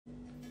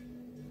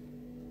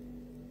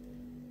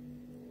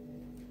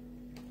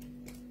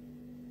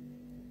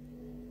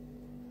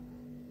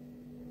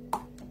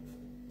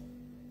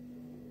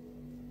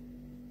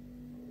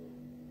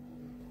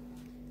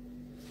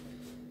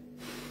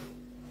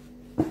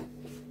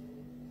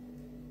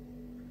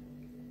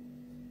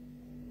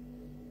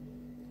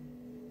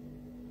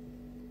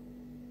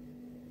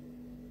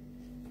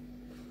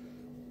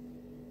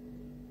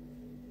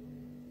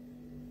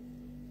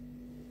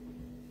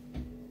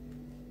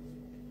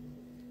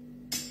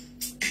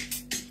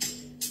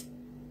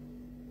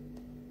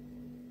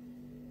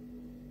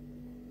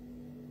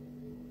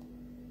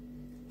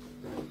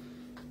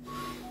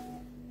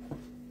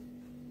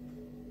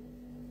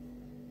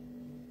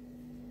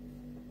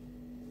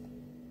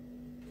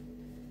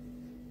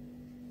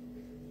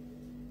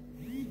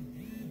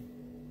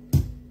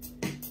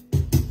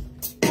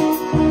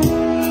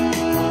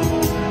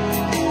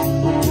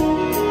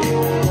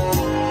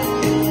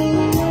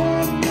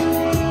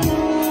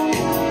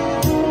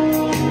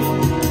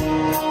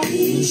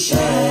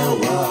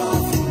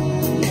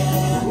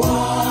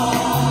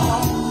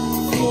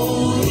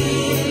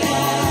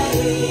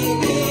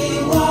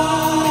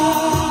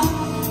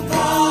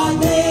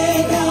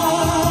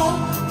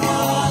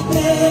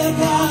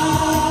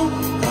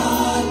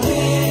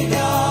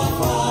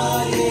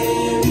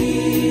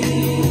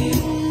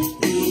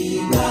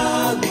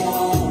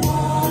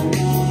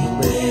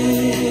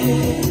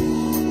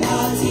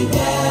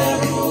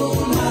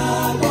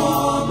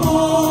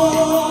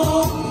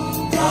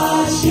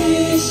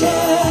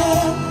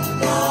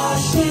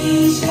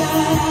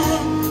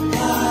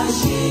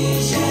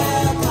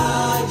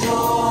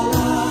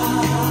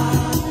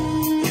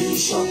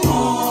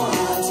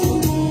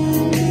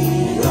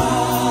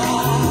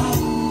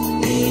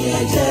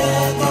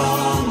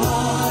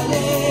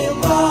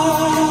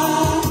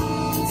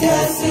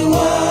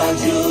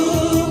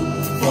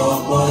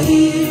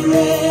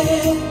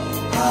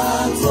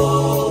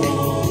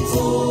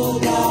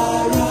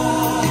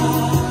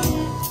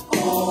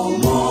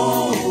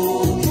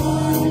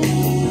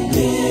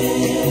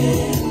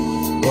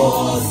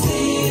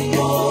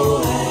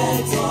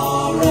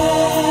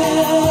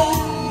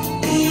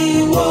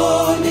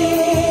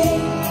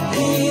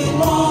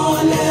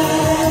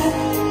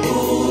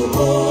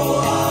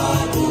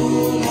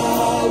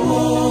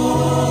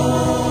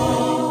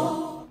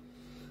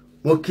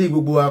Mo kí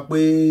gbogbo wa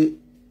pé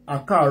a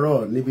káàárọ̀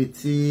níbi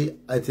tí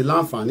ẹ ti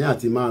láǹfààní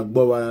àti máa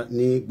gbọ́ wa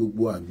ní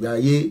gbogbo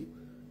àgbáyé.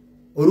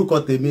 Orúkọ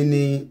tèmi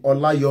ni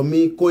Ọláyọmí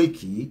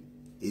KOIKI,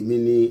 èmi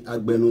ni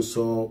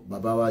agbẹnusọ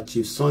bàbá wa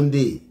Chief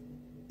Sunday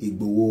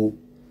Igboho.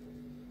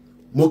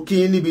 Mo kí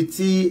níbi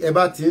tí ẹ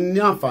bá ti ní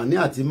àǹfààní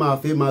àti máa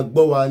fẹ́ máa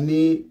gbọ́ wa ní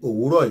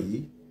òwúrọ̀ yìí.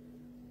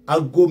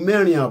 Aago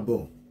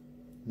 4:30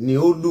 ni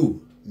ó lù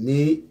ní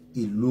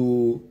ìlú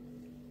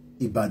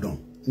Ìbàdàn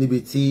níbi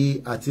tí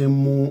a ti ń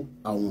mú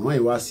àwòrán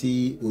ìwá sí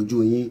ojú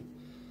yín.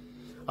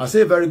 I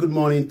say a very good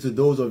morning to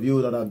those of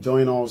you that have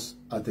joined us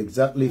at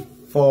exactly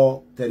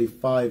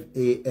 4:35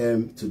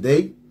 a.m.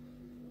 today,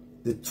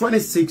 the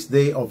 26th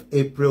day of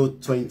April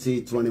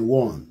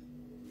 2021.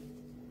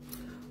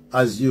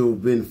 As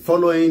you've been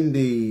following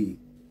the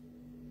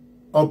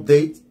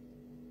update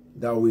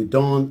that we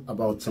done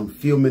about some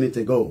few minutes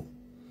ago,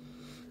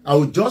 I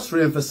will just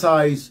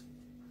re-emphasize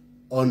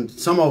on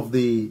some of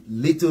the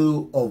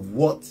little of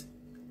what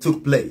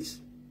took place.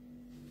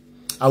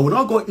 I will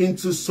not go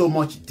into so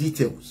much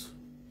details,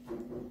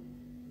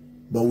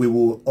 but we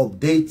will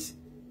update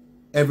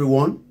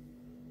everyone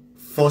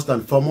first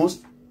and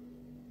foremost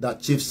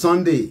that Chief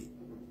Sunday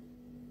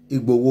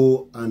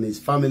Igboho and his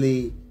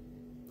family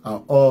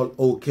are all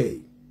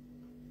okay.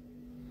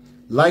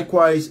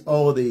 Likewise,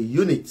 all the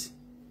units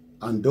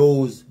and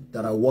those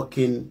that are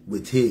working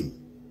with him.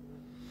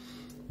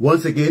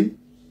 Once again,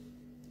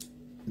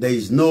 there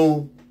is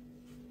no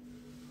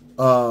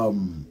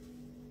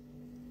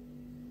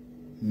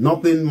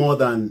nothing more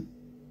than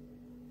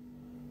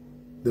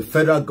the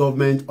federal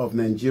government of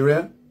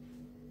Nigeria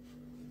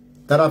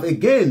that have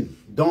again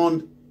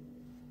done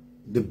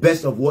the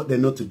best of what they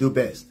know to do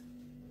best.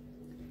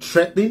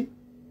 Threatening,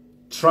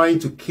 trying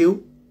to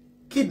kill,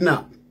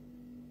 kidnap.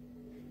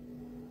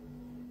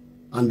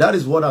 And that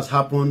is what has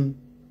happened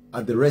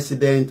at the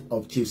residence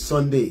of Chief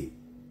Sunday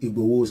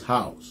Igboho's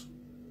house.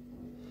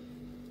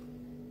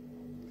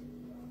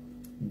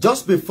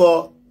 Just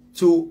before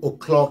 2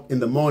 o'clock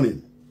in the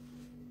morning,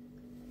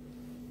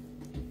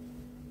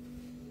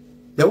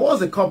 there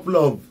was a couple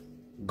of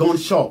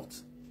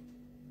gunshots.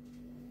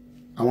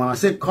 And when I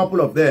say couple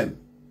of them,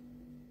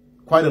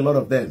 quite a lot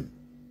of them.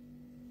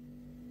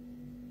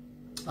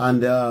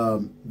 And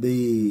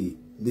the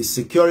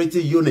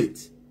security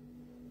unit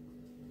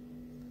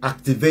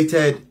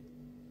activated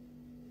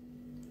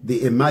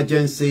the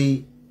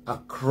emergency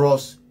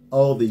across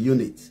all the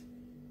units.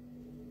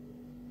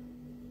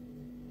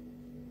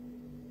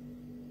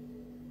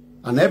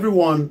 And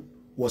everyone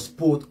was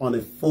put on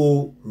a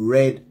full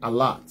red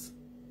alert.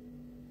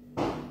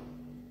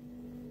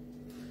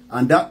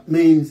 And that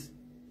means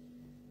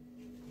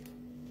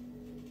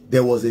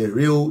there was a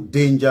real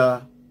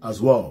danger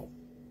as well.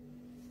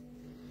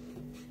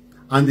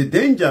 And the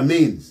danger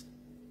means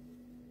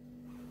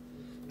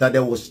that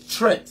there was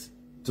threat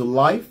to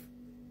life.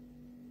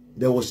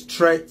 There was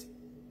threat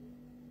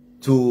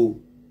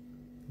to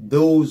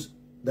those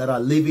that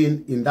are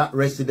living in that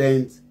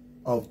residence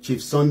of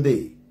Chief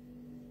Sunday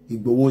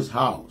Igboho's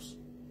house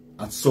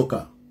at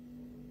Soka.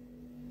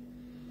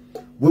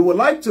 We would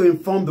like to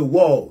inform the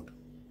world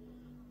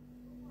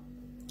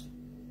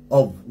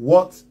of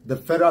what the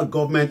federal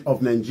government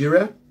of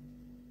Nigeria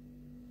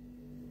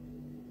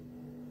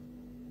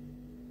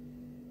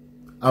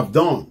have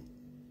done.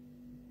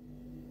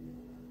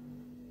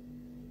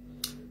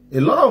 A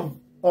lot of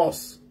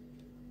us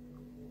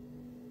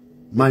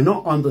might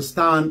not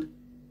understand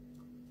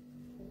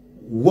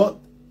what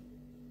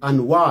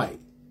and why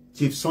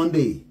Chief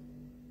Sunday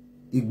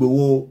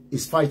Igboho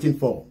is fighting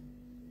for.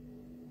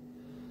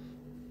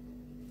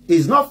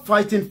 He's not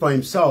fighting for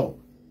himself.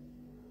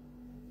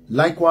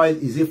 Likewise,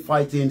 is he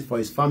fighting for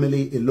his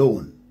family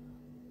alone?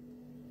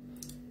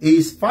 He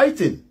is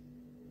fighting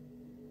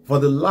for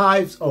the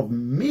lives of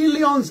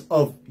millions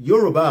of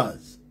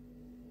Yorubas,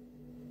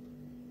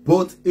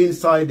 both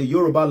inside the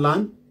Yoruba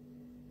land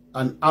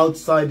and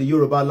outside the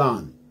Yoruba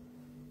land.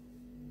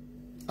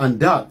 And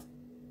that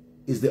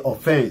is the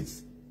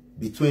offense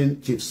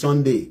between Chief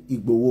Sunday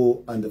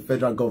Igboho and the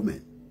federal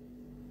government.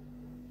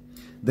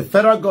 The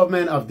federal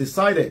government have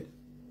decided,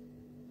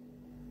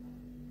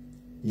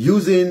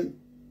 using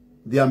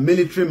their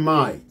military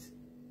might,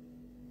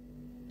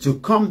 to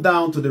come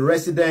down to the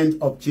residence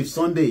of Chief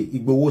Sunday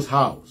Igboho's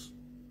house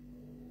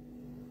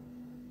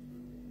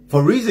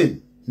for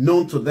reason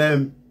known to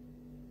them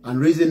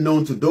and reason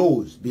known to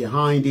those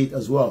behind it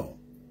as well.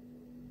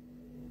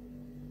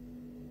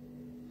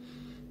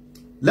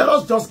 Let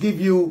us just give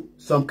you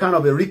some kind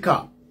of a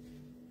recap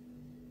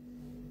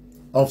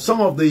of some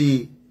of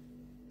the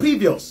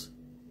previous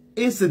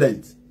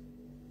incidents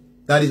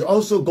that is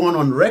also gone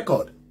on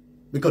record,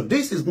 because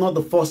this is not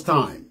the first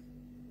time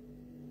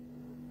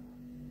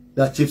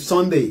that Chief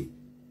Sunday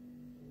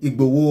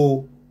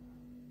Igboho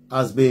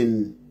has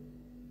been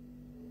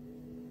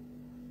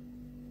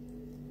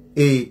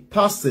a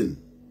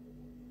person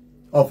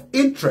of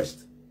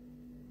interest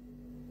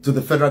to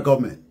the federal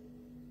government.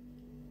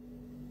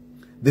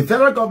 The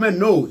federal government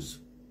knows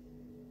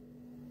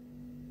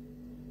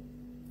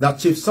that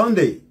Chief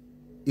Sunday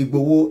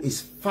Igboho is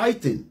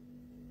fighting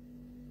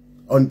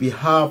on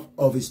behalf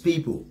of his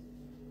people.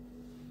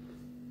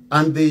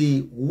 And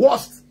the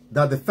worst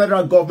that the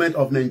federal government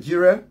of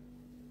Nigeria,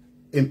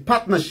 in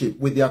partnership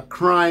with their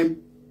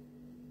crime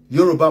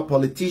Yoruba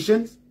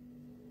politicians,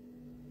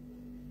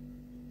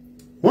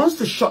 wants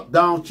to shut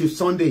down Chief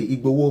Sunday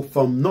Igboho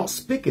from not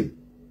speaking.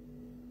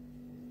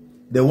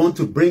 They want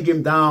to bring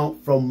him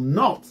down from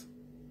not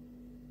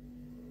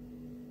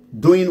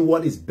doing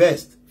what is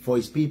best for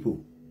his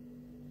people.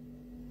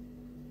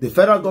 The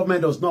federal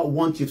government does not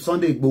want Chief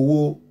Sunday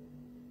Igboho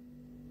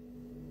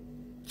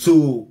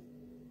to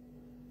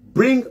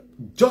bring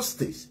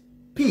justice,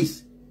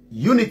 peace,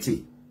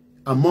 unity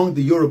among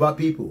the Yoruba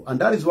people. And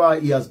that is why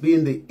he has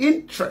been the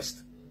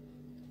interest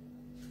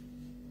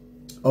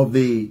of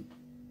the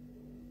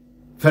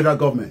federal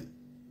government.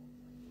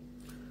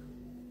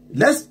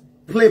 Let's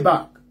play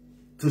back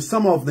to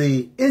some of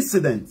the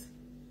incidents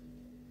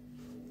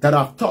that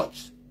have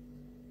touched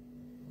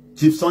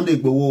Chief Sunday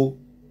Igboho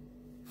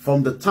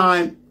from the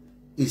time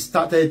he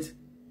started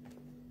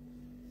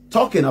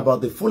talking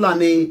about the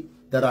Fulani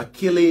that are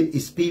killing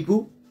his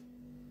people,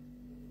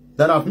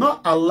 that have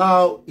not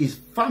allowed his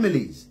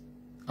families.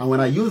 And when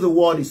I use the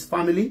word his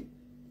family,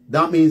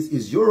 that means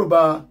his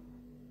Yoruba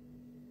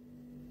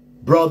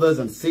brothers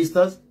and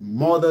sisters,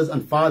 mothers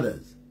and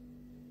fathers,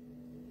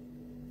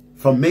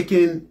 from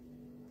making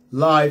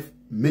life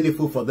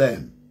meaningful for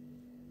them.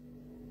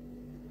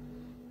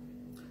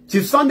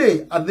 Chief Sunday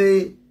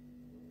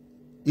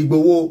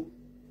Igboho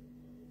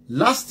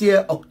last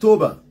year,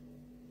 October,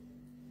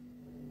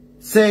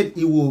 said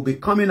he will be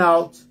coming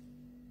out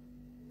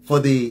for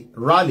the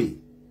rally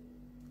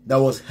that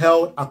was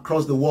held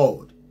across the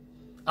world.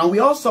 And we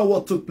all saw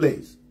what took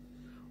place,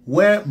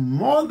 where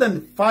more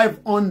than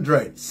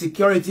 500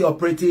 security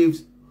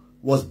operatives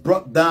was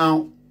brought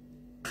down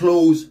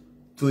close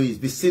to his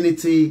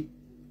vicinity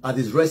at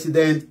his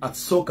residence at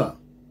Soka.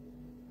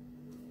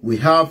 We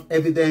have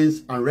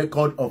evidence and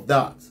record of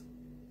that.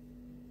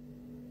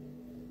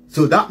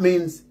 So that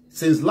means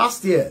since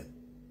last year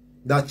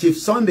that Chief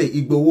Sunday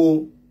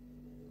Igboho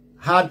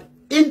had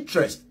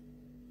interest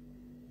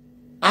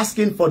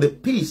asking for the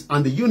peace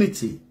and the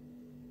unity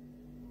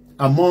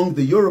among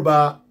the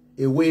Yoruba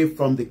away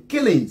from the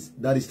killings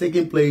that is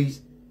taking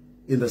place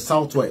in the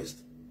southwest.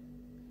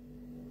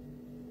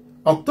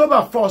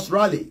 October 1st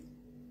rally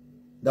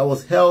that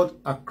was held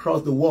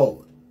across the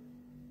world,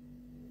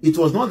 it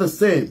was not the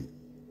same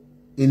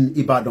in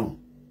Ibadan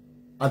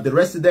at the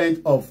residence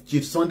of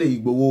Chief Sunday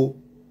Igboho,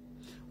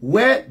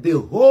 where the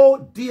whole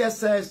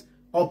DSS,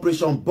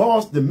 Operation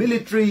Boss, the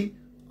military,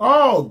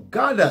 all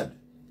gathered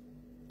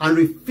and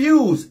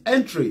refused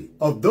entry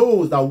of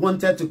those that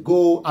wanted to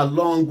go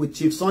along with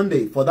Chief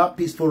Sunday for that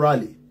peaceful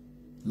rally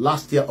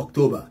last year,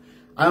 October.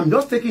 I am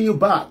just taking you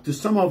back to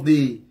some of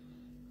the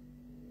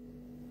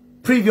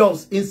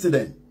previous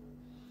incidents.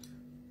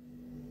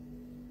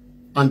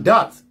 And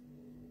that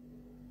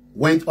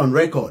went on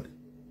record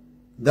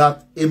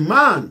that a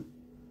man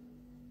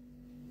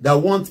that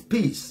wants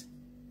peace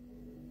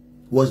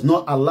was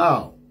not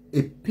allowed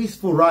a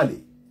peaceful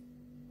rally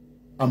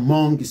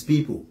among his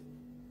people.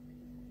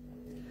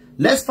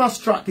 Let's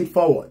fast track it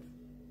forward.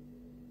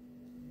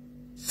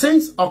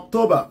 Since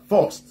October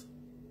 1st,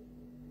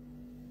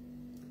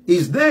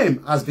 his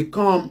name has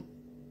become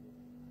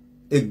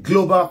a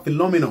global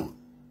phenomenon.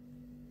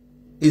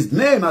 His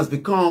name has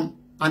become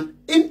an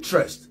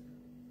interest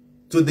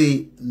to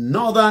the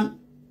northern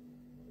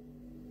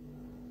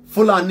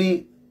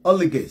Fulani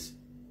oligarchs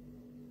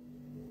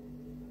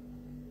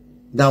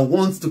that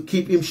wants to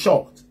keep him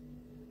short.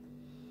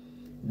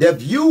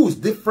 They've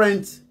used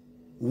different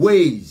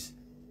ways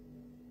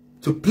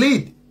to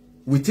plead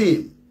with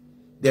him.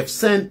 They've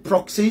sent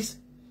proxies.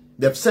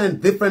 They've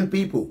sent different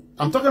people.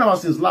 I'm talking about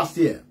since last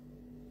year.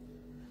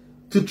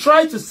 To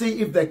try to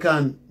see if they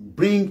can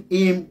bring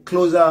him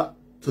closer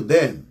to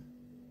them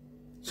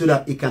so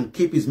that he can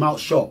keep his mouth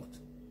shut.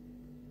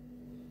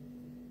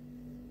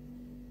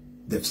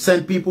 They've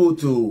sent people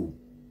to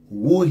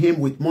woo him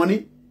with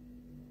money.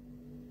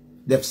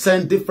 They've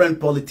sent different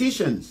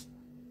politicians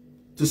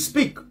to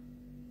speak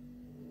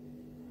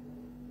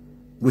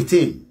with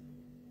him.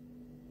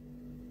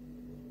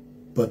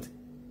 But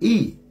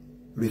he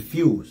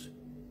refused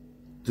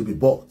to be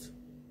bought.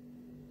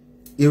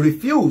 He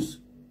refused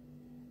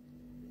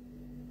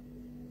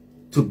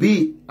to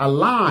be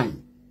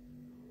aligned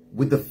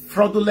with the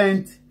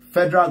fraudulent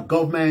federal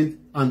government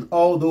and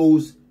all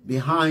those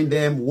behind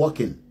them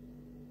working.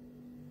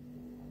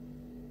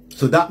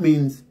 So that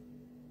means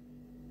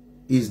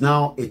he's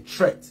now a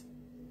threat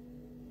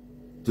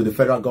to the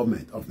federal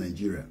government of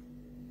Nigeria.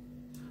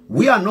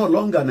 We are no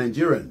longer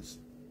Nigerians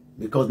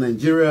because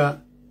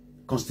Nigeria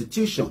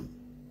constitution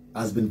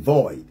has been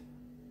void.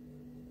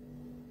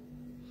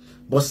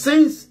 But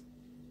since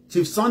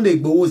Chief Sunday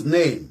Igboho's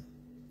name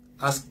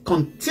has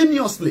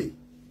continuously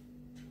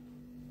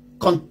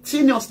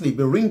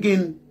been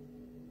ringing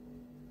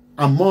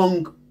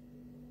among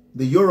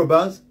the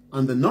Yorubas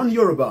and the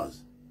non-Yorubas,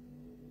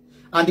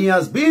 and he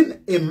has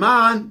been a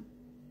man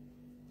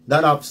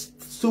that has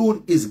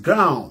stood his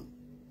ground,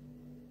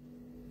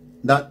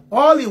 that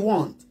all he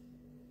wants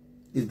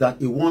is that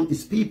he wants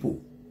his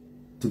people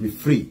to be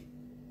free.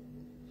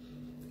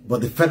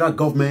 But the federal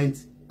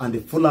government and the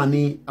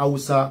Fulani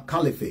Hausa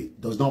Caliphate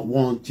does not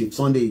want Chief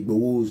Sunday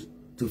Igboho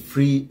to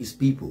free his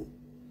people.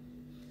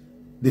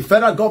 The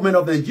federal government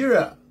of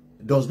Nigeria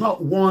does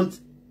not want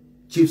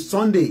Chief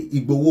Sunday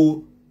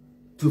Igboho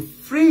to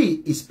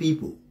free his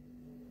people.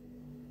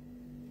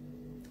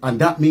 And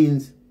that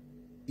means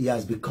he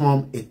has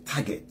become a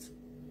target.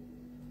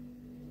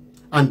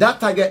 And that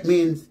target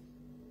means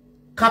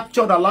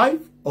captured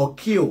alive or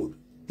killed,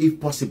 if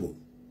possible.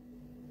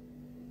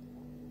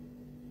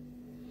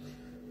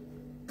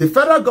 The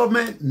federal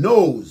government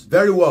knows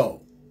very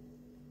well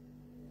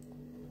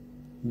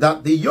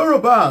that the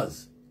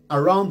Yorubas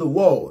around the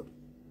world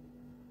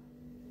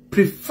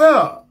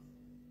prefer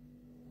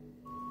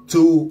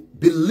to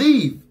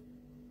believe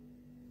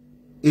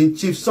in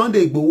Chief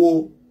Sunday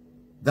Igboho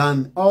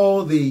than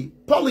all the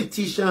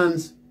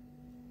politicians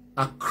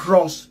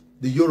across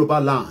the Yoruba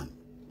land.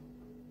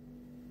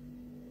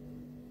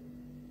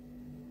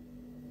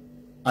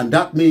 And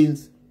that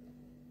means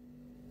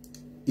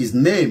his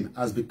name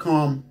has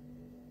become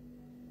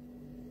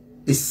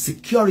a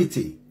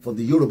security for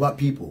the Yoruba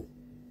people.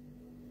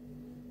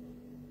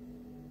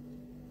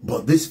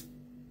 But this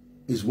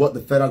is what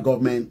the federal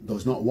government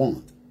does not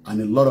want.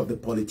 And a lot of the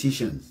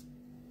politicians,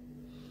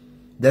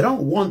 they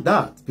don't want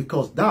that,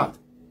 because that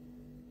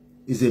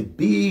is a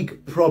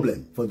big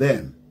problem for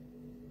them.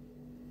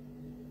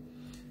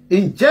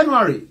 In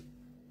January,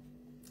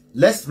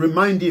 let's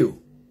remind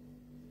you,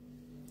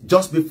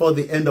 just before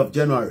the end of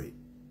January,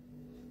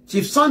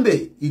 Chief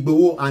Sunday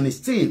Igboho and his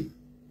team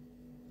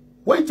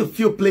went to a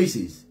few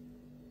places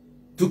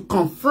to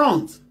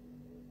confront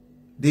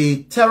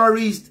the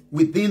terrorists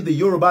within the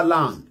Yoruba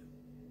land.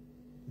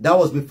 That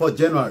was before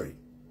January.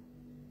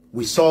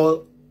 We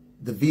saw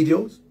the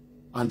videos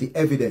and the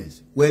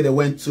evidence where they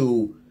went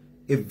to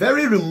a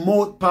very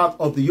remote part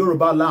of the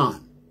Yoruba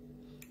land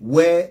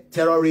where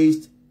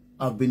terrorists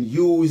have been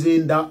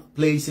using that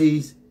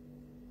places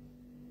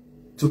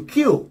to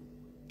kill,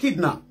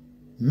 kidnap,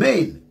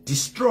 maim,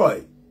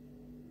 destroy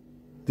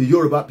the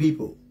Yoruba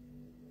people.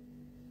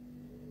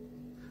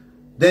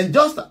 Then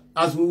just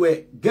as we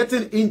were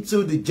getting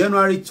into the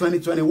January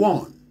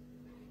 2021,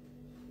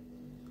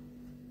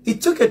 he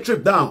took a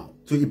trip down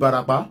to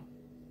Ibarapa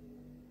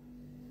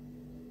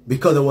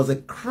because there was a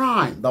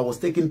crime that was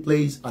taking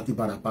place at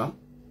Ibarapa.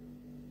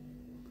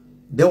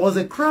 There was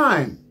a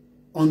crime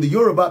on the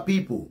Yoruba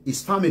people,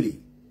 his family.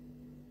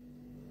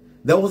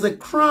 There was a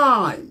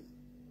crime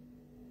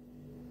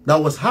that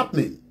was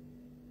happening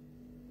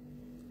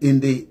in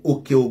the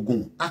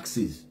Okeogun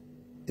axis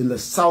in the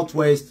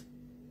southwest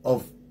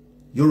of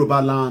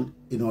Yoruba land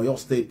in Oyo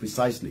State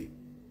precisely.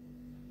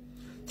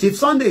 Chief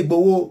Sunday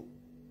Igboho,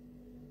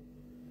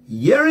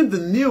 hearing the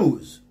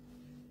news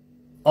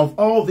of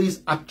all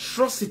these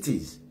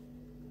atrocities,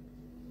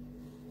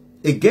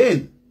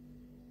 again,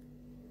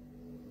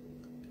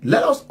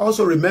 let us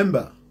also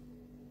remember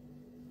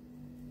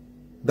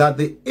that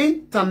the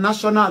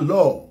international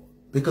law,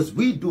 because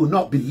we do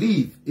not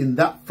believe in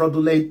that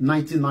fraudulent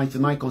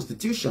 1999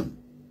 constitution,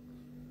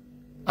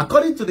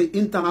 according to the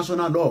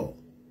international law,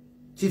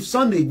 Chief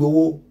Sunday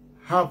Igboho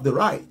have the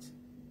right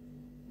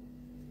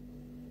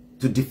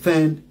to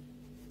defend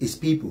his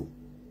people,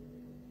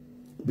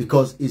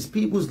 because his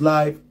people's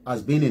life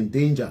has been in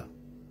danger.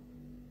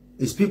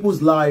 His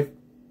people's life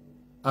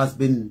has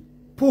been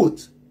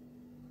put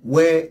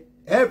where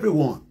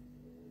everyone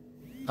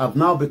have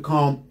now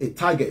become a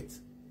target.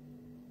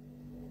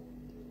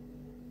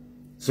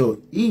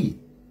 So he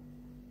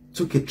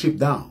took a trip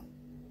down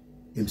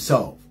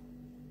himself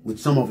with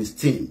some of his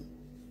team.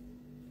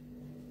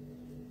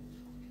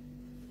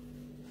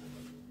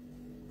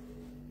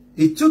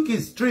 He took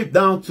his trip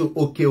down to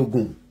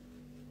Okeogun.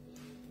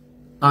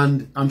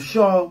 And I'm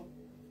sure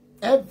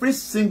every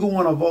single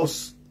one of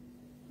us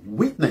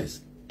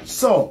witnessed,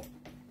 saw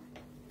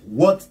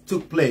what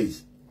took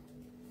place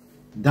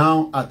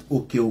down at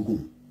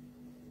Okeogun.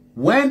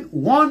 When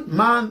one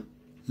man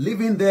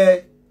living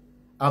there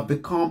have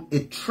become a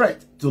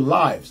threat to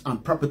lives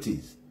and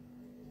properties.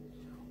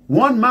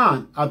 One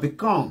man have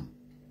become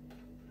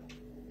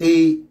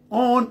his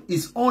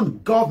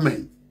own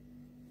government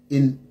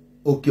in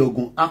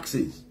Okeogun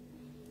axis.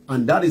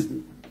 And that is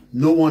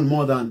no one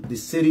more than the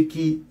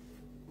Seriki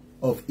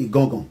of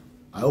Igboho.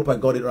 I hope I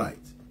got it right.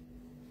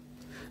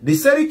 The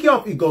Seriki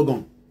of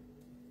Igboho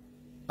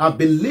have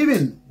been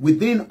living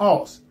within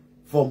us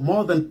for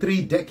more than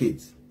 3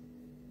 decades.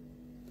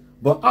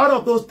 But out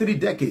of those 3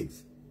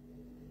 decades,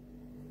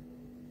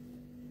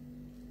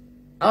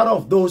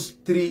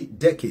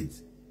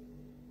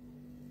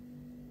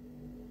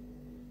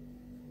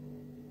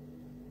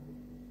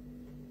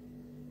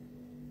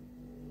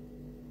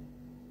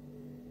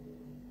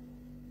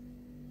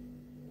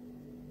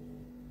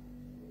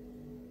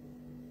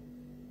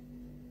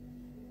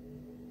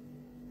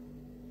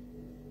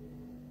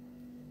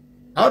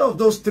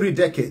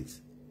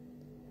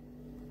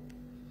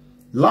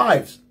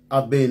 lives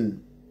have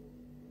been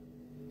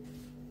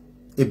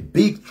a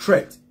big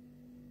threat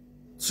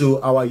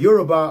to our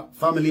Yoruba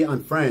family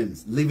and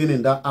friends living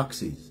in that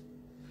axis.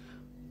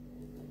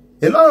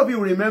 A lot of you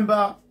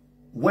remember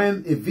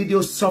when a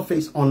video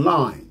surfaced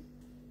online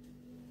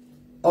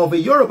of a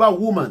Yoruba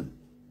woman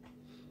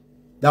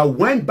that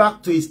went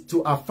back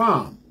to her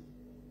farm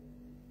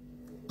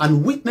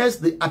and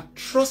witnessed the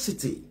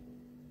atrocity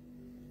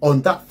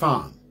on that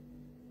farm.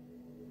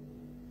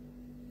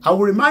 I will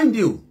remind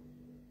you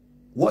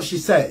what she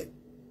said.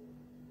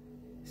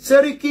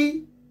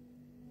 Seriki,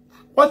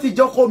 what did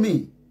you call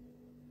me?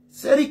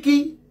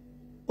 Seriki,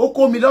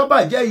 oko mi lo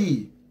baje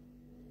yi.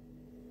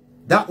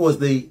 That was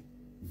the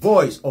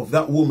voice of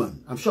that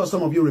woman. I'm sure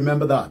some of you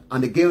remember that.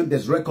 And again,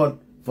 there's record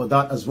for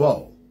that as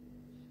well.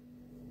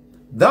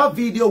 That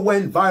video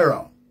went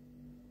viral.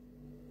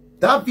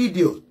 That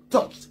video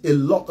touched a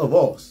lot of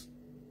us.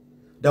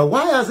 That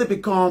why has it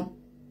become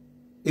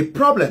a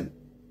problem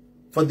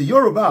for the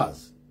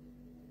Yorubas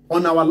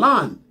on our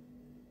land,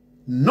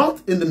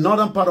 not in the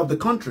northern part of the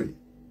country,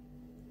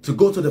 to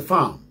go to the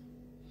farm?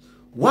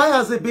 Why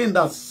has it been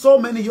that so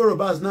many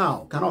Yorubas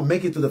now cannot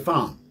make it to the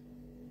farm?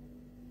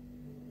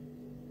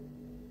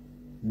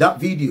 That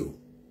video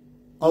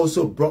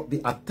also brought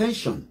the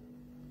attention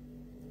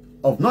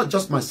of not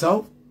just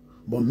myself,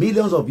 but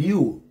millions of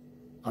you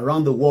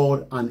around the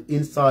world and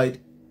inside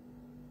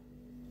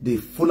the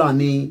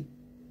Fulani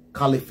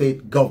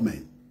Caliphate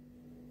government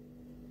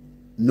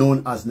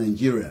known as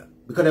Nigeria.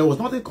 Because there was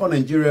nothing called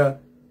Nigeria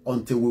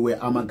until we were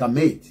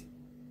amalgamated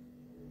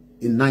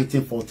in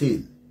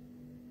 1914.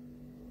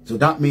 So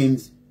that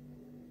means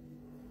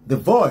the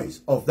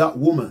voice of that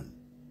woman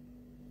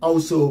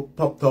also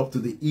popped up to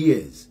the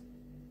ears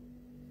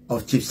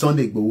of Chief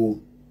Sunday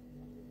Igboho.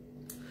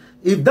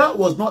 If that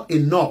was not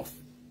enough,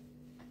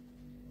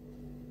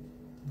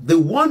 the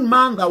one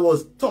man that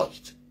was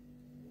touched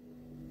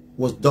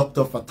was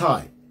Dr.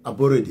 Fatai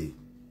Aborede.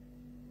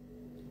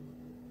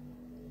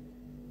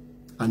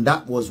 And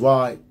that was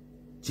why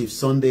Chief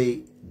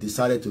Sunday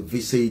decided to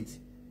visit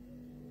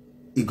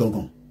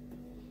Igboho.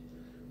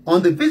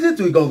 On the visit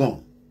to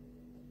Igboho,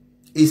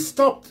 he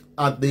stopped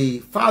at the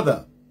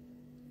father,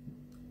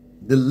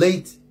 the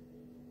late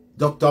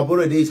Dr.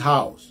 Aborede's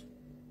house.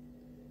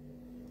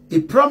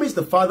 He promised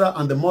the father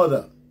and the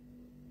mother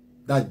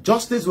that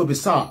justice will be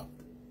served.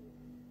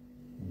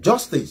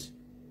 Justice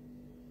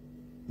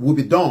will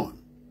be done.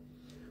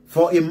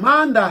 For a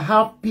man that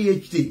had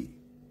PhD,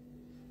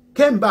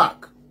 came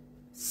back,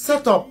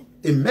 set up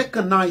a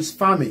mechanized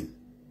farming,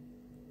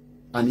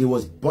 and he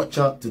was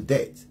butchered to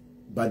death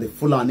by the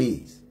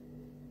Fulanis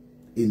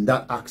in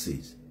that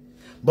axis.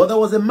 But there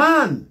was a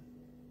man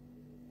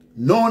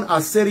known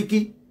as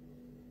Seriki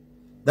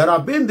that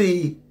had been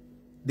the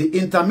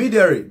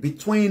intermediary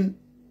between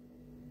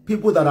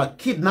people that are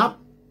kidnapped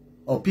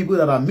or people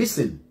that are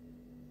missing.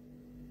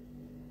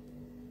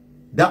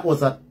 That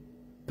was a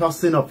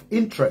person of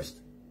interest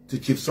to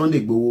Chief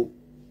Sunday Igboho.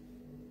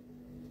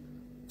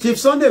 Chief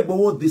Sunday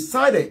Igboho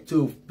decided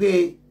to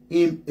pay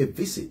him a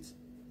visit.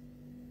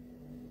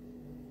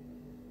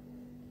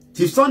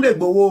 Chief Sunday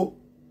Igboho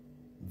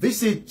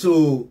visit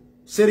to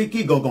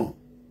Seriki Gogon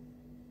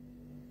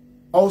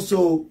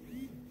also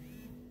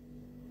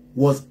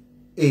was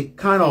a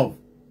kind of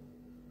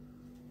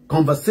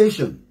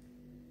conversation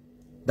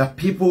that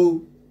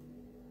people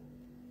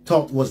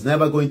thought was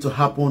never going to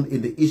happen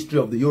in the history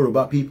of the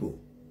Yoruba people.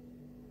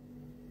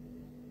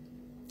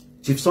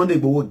 Chief Sunday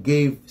Igboho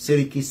gave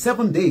Seriki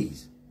 7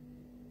 days.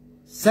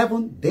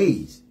 7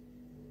 days.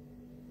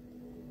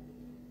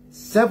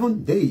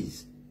 7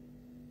 days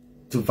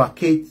to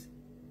vacate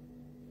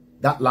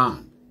that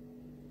land.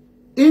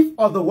 If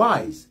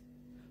otherwise,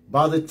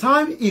 by the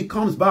time he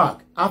comes back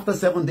after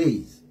 7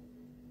 days,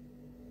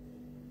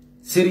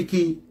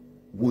 Seriki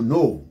will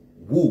know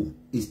who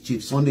is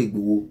Chief Sunday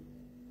Igboho.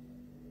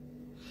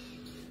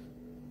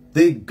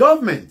 The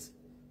government,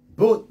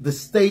 both the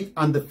state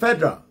and the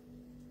federal,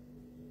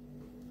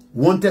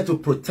 wanted to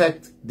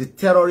protect the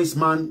terrorist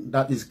man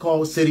that is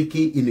called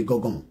Seriki in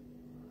Igboho,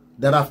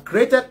 that have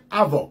created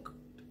havoc,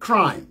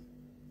 crime,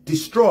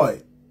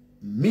 destroyed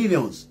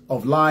millions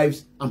of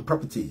lives and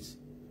properties.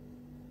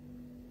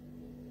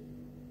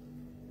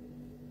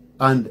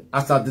 And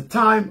as at the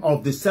time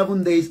of the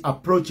 7 days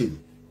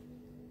approaching,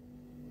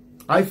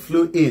 I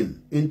flew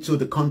into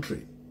the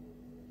country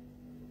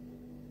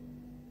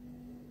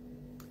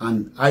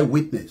and I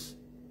witnessed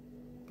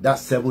that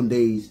 7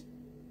 days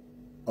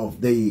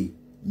of the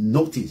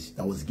notice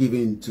that was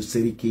given to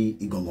Seriki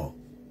Igboho.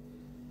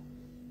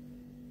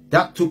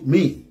 That took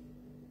me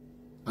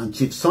and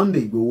Chief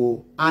Sunday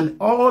Igboho and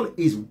all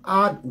his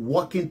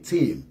hard-working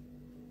team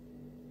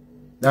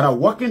that are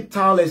working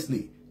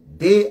tirelessly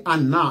day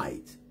and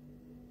night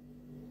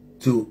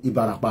to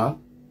Ibarapa.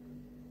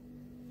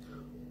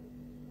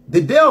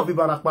 The day of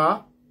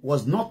Ibarapa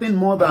was nothing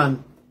more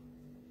than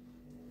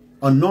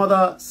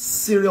another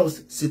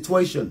serious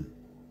situation.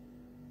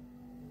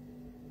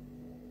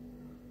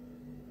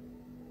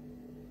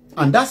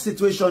 And that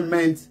situation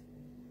meant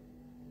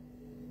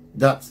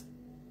that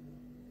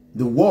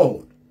the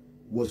world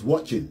was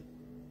watching.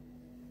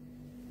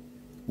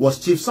 Was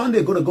Chief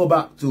Sunday going to go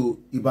back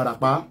to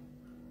Ibarapa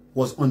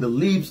was on the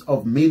lips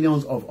of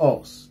millions of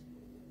us.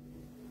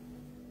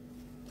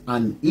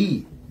 And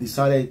he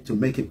decided to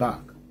make it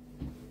back.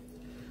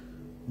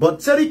 But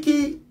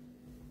Seriki,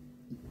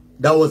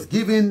 that was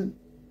given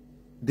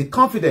the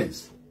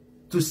confidence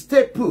to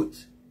stay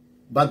put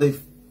by the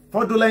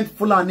fraudulent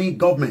Fulani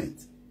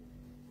government,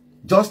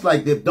 just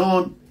like they've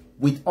done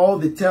with all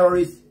the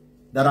terrorists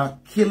that are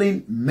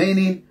killing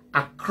many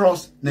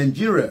across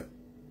Nigeria.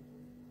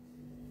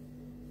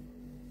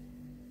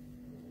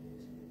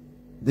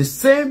 The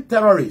same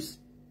terrorists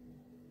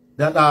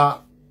that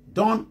are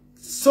done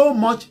so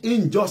much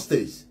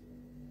injustice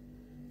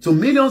to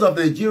millions of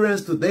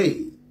Nigerians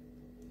today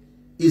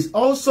is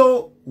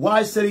also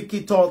why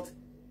Seriki thought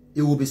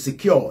it will be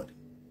secured.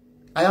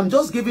 I am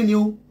just giving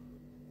you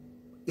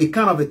a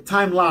kind of a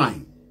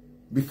timeline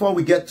before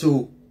we get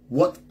to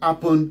what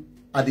happened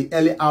at the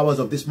early hours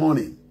of this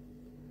morning,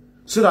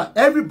 so that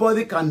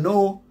everybody can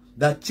know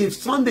that Chief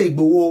Sunday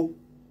Igboho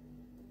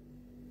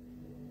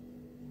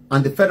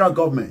and the federal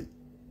government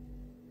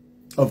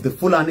of the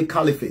Fulani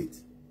Caliphate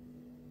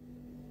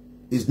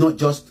is not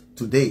just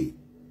today.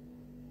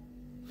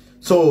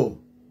 So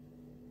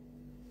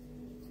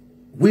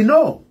we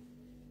know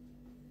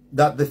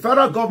that the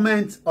federal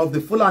government of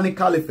the Fulani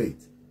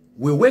Caliphate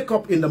will wake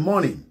up in the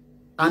morning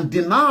and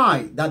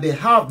deny that they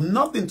have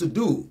nothing to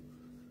do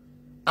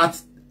at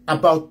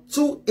about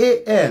 2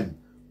 a.m.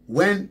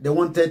 when they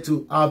wanted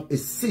to have a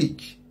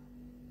siege.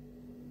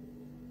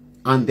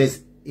 And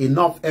there's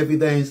enough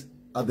evidence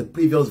at the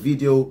previous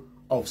video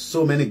of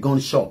so many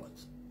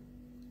gunshots.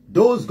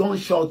 Those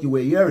gunshots you were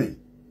hearing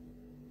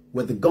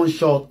were the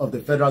gunshot of the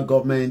federal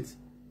government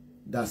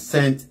that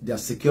sent their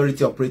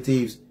security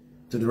operatives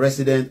to the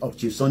residence of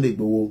Chief Sunday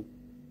Igboho.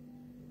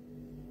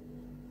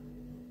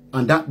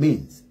 And that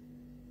means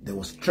there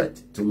was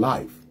threat to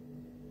life.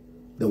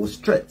 There was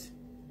threat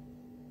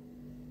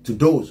to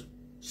those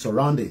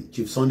surrounding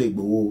Chief Sunday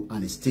Igboho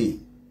and his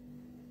team.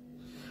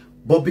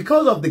 But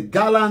because of the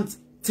gallant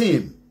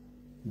team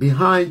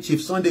behind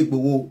Chief Sunday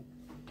Igboho,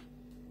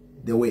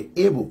 they were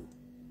able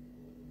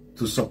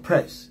to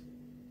suppress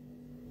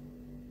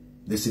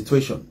the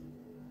situation.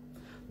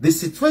 The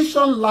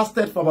situation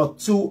lasted for about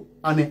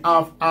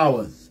 2.5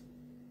 hours.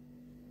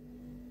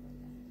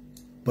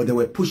 But they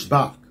were pushed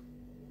back.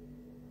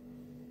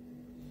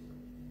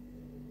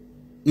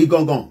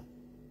 Igboho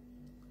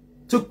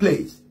took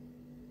place.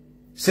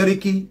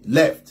 Seriki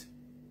left.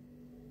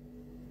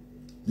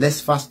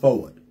 Let's fast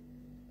forward.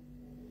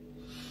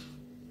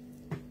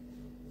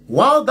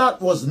 While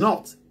that was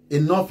not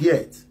enough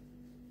yet,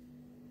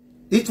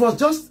 it was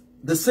just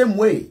the same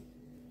way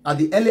at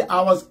the early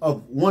hours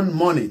of one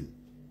morning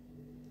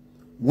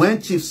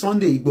when Chief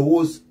Sunday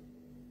Igboho's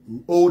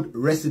old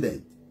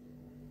residence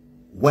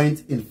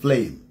went in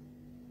flame.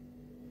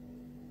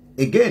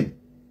 Again,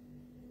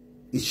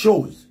 it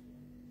shows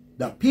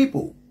that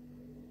people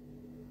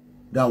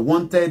that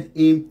wanted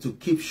him to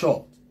keep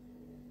short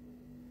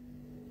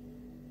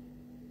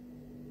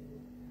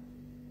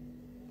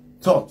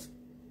thought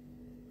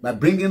by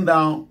bringing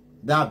down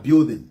that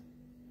building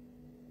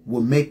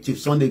will make Chief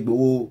Sunday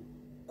Igboho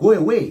go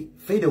away,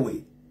 fade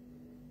away.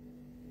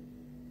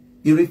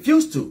 He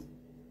refused to.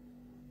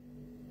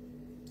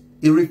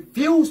 He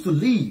refused to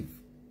leave.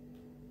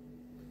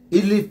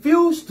 He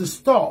refused to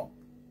stop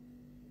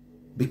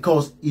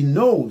because he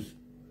knows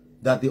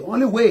that the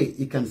only way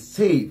he can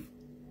save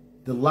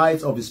the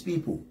lives of his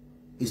people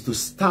is to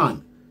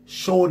stand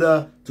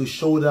shoulder to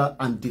shoulder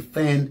and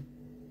defend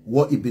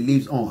what he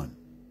believes on.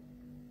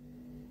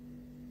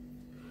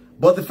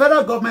 But the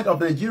federal government of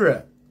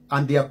Nigeria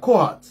and their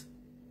cohorts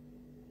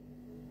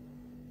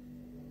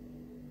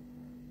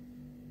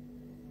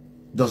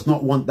does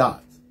not want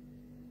that.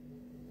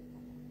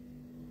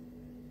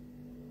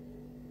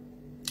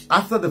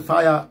 After the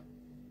fire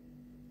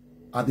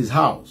at his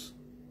house,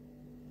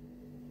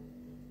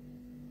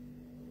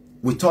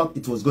 we thought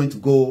it was going to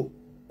go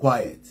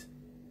quiet.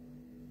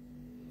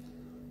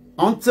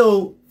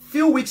 Until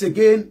few weeks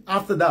again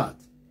after that,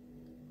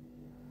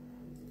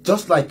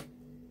 just like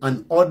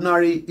an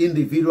ordinary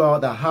individual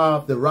that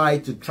have the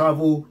right to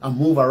travel and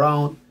move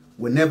around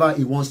whenever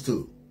he wants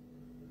to,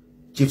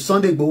 Chief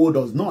Sunday Igboho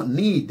does not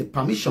need the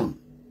permission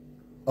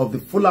of the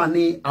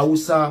Fulani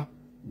Hausa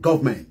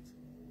government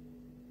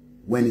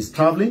when he's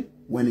traveling,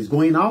 when he's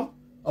going out,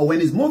 or when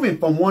he's moving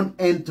from one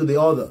end to the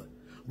other.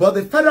 But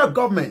the federal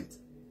government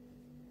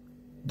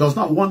does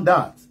not want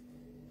that.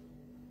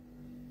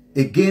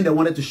 Again, they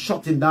wanted to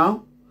shut him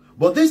down.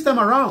 But this time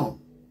around,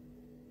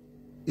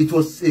 it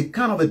was a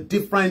kind of a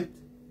different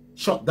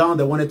shutdown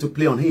they wanted to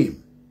play on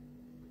him.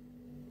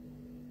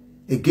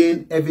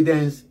 Again,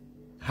 evidence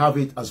have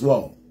it as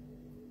well.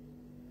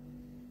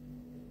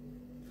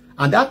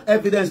 And that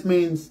evidence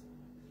means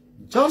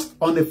just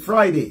on a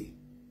Friday,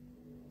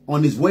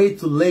 on his way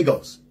to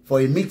Lagos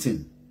for a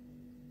meeting,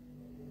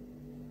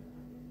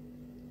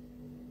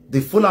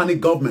 the Fulani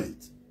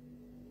government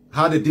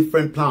had a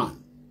different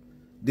plan.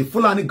 The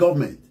Fulani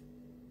government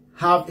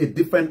have a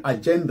different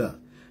agenda.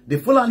 The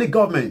Fulani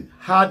government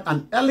had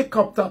an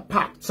helicopter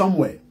parked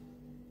somewhere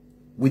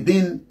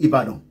within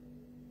Ibadan.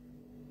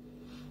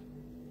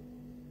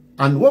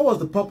 And what was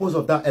the purpose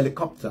of that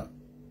helicopter?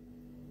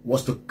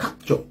 Was to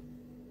capture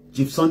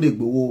Chief Sunday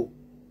Igboho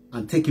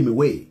and take him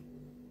away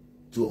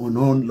to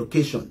unknown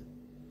location.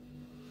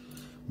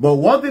 But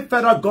what the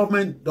federal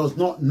government does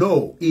not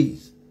know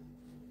is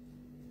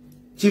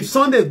Chief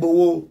Sunday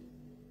Igboho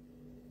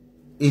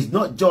is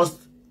not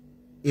just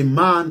a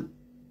man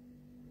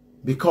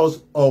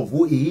because of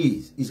who he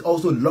is. He's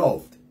also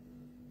loved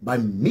by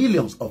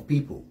millions of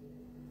people.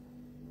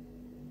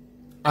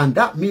 And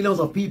that millions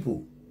of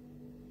people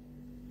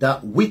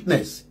that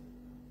witnessed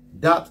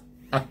that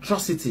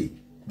atrocity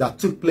that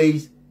took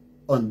place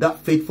on that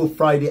fateful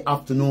Friday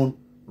afternoon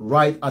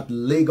right at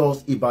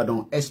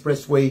Lagos-Ibadan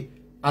Expressway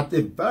at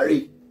a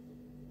very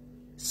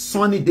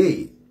sunny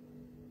day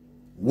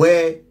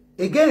where,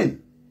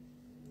 again,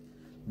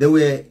 they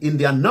were in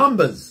their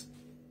numbers.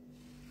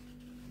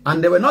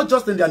 And they were not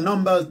just in their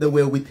numbers, they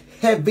were with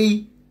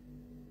heavy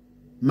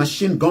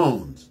machine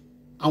guns.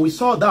 And we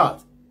saw that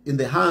in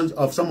the hands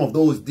of some of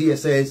those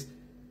DSS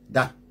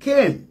that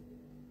came,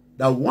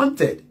 that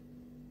wanted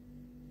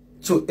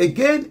to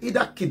again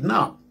either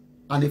kidnap,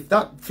 and if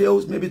that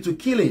fails, maybe to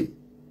kill him.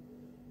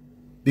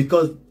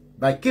 Because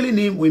by killing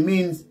him, we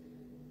means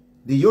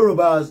the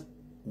Yorubas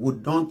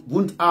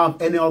wouldn't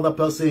have any other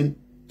person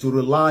to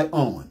rely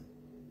on.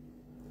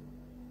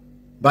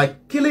 By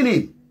killing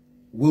him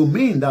will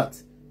mean that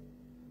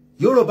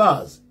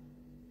Yorubas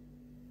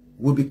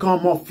will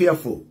become more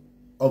fearful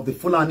of the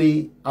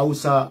Fulani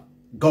Hausa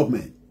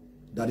government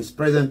that is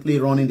presently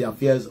running the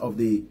affairs of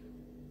the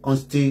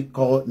country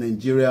called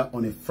Nigeria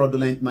on a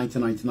fraudulent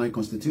 1999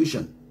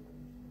 constitution,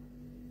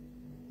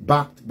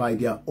 backed by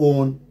their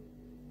own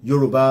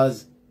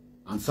Yorubas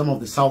and some of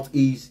the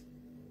Southeast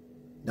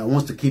that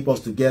wants to keep us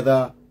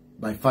together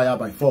by fire,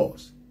 by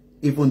force,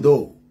 even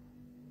though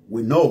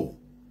we know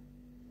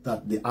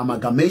that the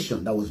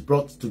amalgamation that was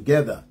brought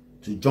together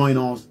to join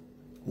us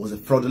was a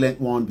fraudulent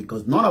one,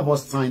 because none of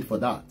us signed for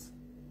that.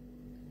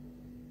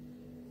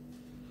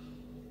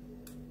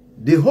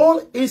 The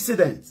whole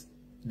incident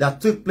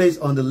that took place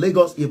on the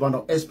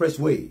Lagos-Ibadan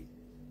Expressway,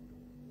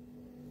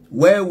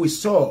 where we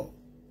saw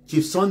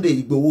Chief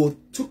Sunday Igboho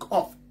took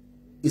off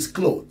his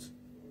clothes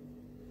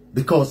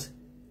because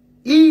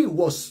he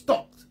was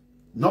stopped,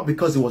 not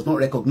because he was not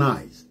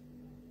recognized.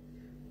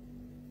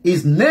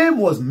 His name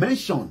was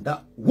mentioned,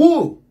 that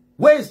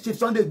where is Chief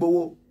Sunday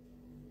Igboho?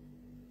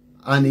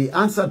 And he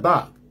answered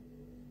back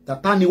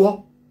that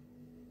Taniwo,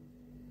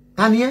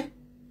 Tanye,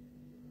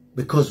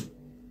 because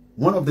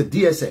one of the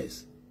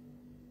DSS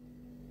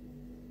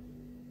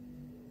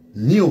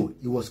knew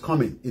he was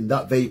coming in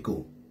that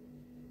vehicle.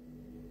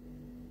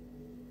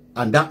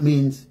 And that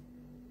means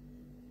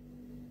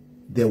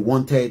they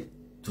wanted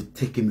to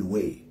take him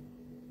away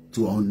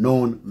to an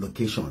unknown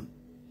location.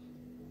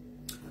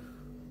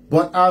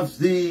 But as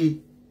the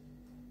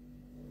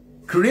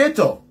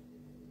creator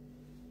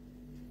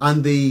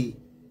and the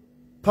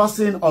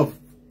person of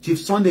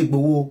Chief Sunday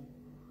Igboho,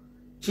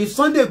 Chief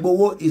Sunday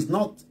Igboho is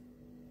not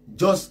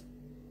just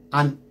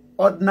an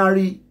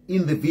ordinary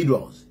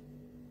individual.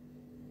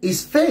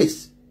 His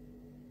face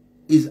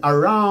is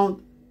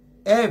around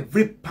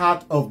every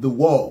part of the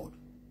world.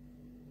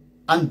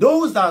 And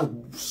those that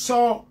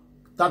saw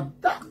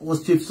that that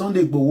was Chief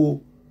Sunday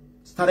Igboho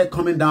started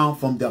coming down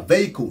from their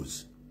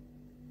vehicles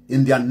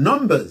in their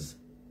numbers.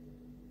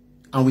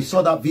 And we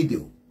saw that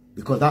video,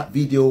 because that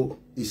video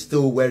is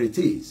still where it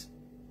is.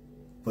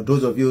 For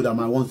those of you that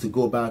might want to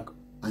go back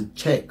and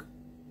check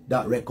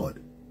that record.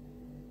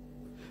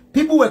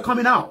 People were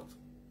coming out.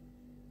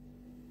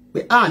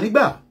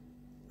 Nigba,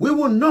 we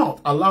will not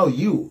allow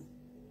you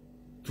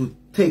to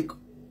take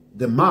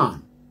the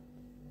man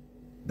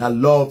that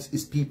loves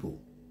his people.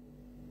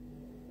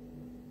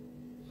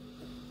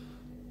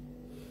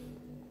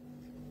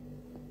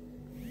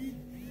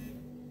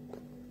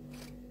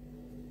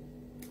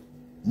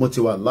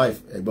 Motiwa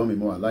life, Egbomi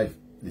more life.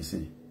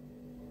 Listen,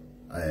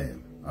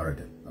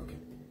 already, okay.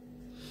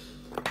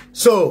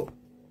 So,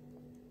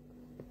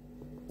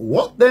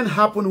 what then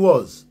happened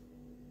was,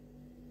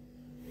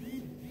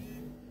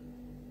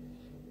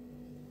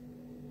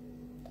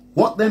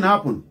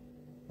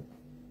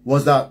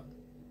 that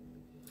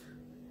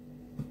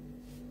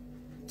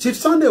Chief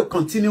Sunday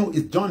continued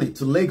his journey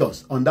to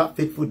Lagos on that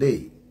fateful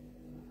day.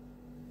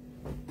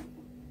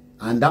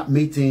 And that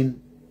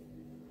meeting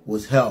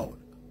was held.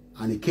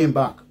 And he came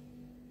back.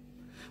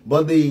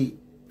 But the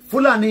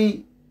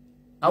Fulani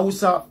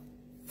Hausa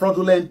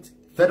fraudulent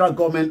federal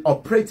government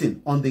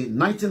operating on the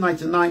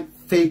 1999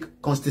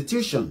 fake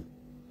constitution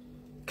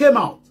came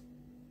out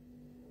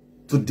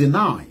to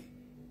deny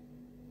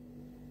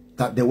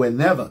that they were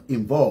never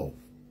involved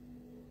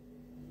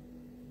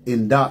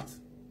in that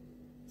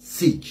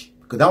siege.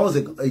 Because that was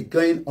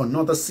again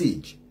another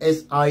siege.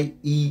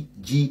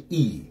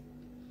 S-I-E-G-E.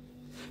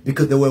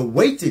 Because they were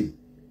waiting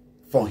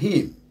for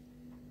him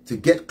to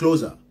get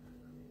closer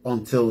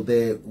until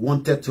they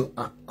wanted to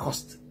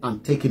accost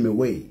and take him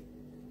away.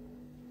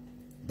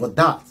 But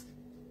that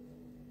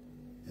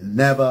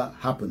never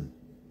happened.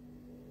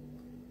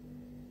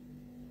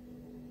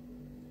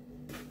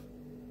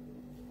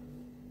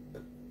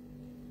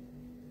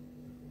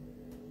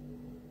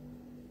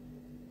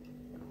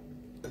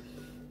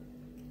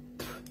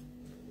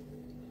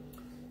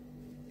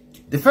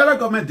 The federal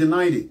government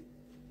denied it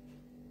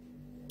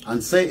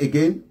and say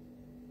again,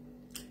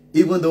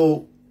 even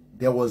though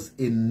there was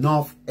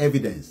enough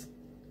evidence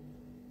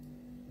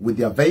with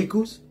their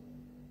vehicles,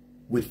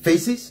 with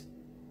faces,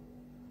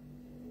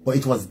 but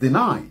it was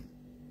denied.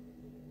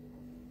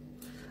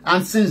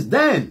 And since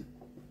then,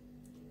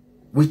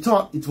 we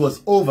thought it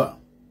was over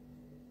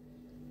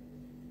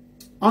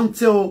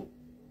until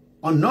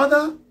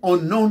another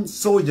unknown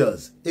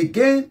soldiers,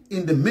 again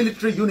in the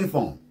military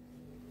uniform,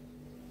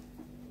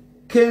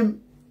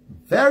 came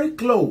very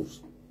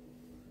close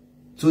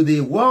to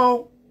the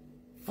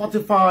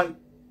well-fortified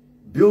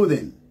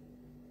building,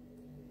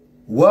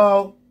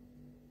 well-secured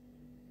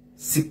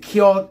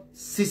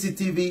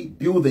CCTV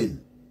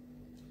building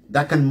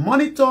that can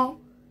monitor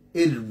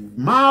a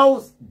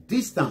miles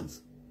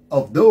distance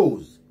of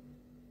those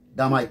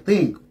that might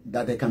think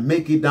that they can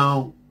make it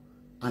down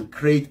and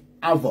create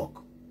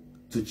havoc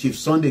to Chief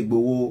Sunday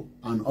Igboho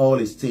and all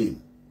his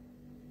team.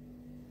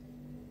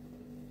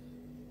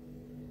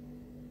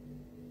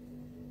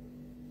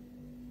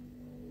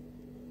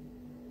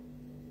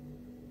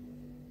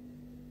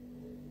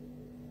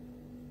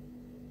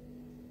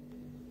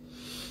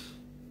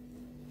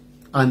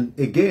 And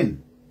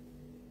again,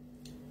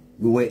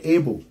 we were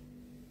able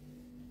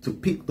to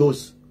pick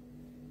those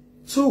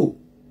two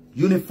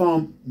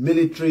uniformed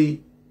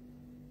military,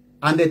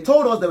 and they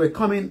told us they were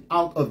coming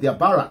out of their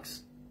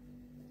barracks.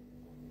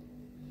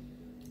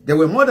 There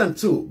were more than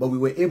two, but we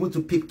were able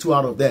to pick two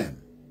out of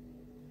them,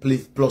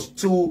 plus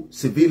two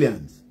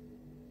civilians.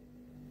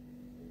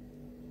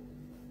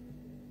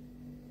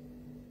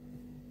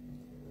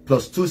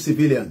 Plus two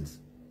civilians.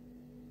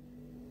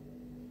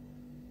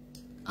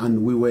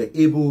 And we were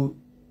able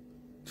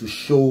to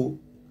show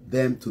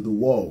them to the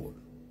world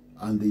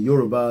and the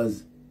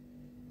Yorubas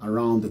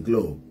around the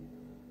globe.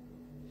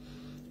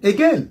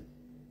 Again,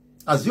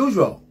 as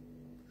usual,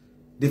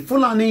 the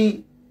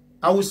Fulani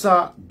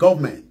Hausa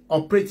government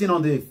operating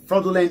on the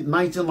fraudulent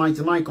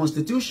 1999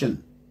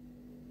 constitution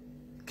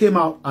came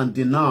out and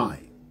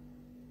denied.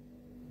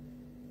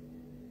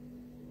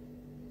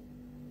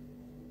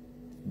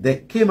 They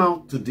came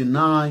out to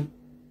deny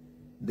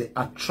the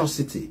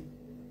atrocity.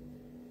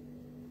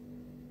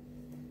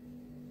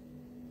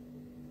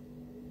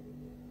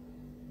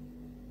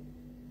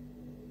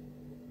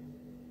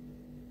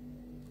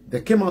 They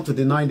came out to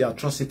deny the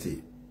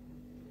atrocity.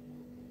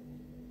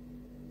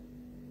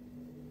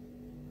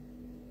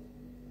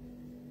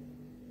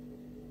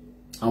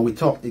 And we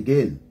thought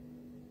again,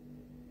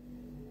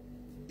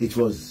 it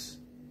was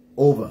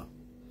over.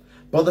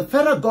 But the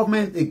federal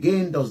government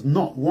again does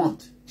not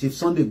want Chief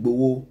Sunday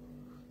Igboho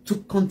to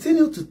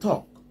continue to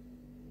talk.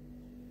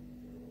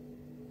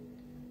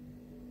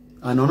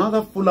 And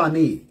another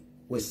Fulani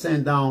was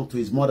sent down to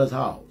his mother's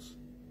house.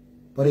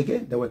 But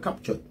again, they were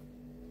captured.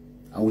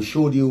 And we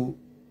showed you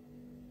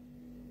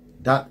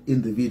that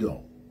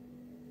individual.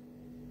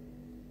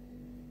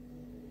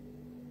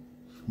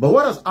 But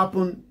what has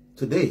happened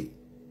today?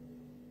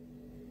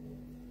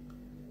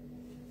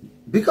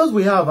 Because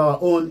we have our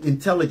own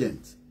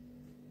intelligence,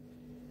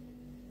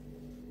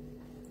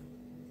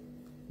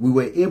 we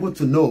were able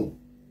to know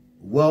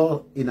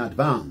well in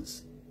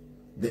advance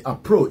the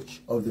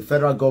approach of the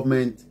federal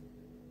government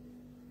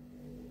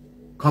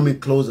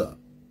coming closer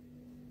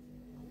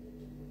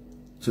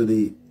to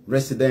the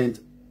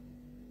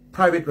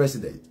private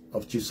resident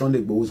of Chief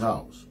Sunday Igboho's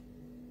house.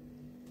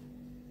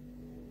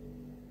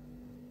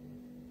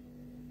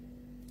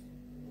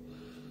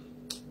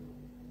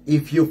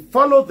 If you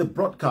follow the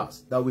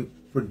broadcast that we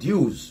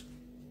produced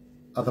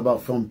at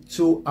about from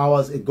 2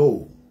 hours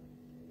ago,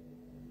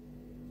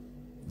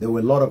 there were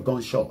a lot of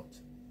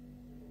gunshots,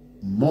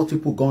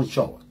 multiple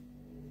gunshots.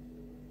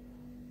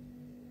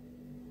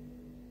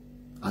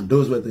 And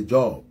those were the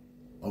job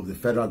of the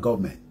federal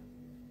government.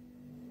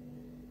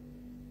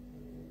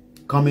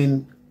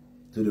 Coming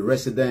to the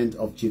resident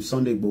of Chief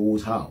Sunday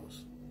Igboho's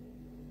house.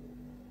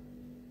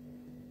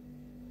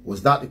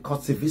 Was that a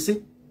courtesy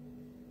visit?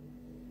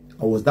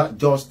 Or was that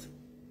just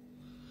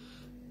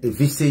a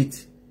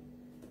visit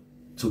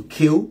to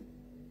kill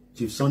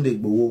Chief Sunday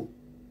Igboho,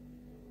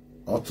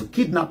 or to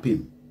kidnap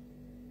him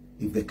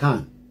if they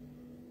can,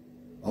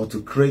 or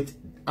to create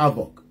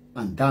havoc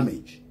and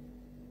damage?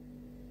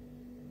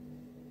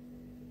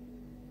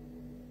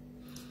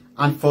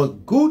 And for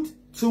good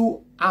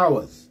 2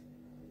 hours,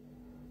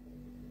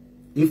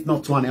 if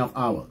not 2.5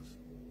 hours,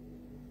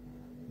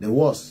 there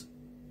was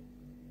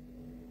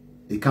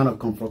a kind of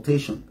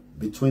confrontation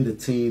between the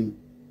team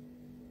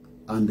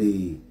and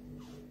the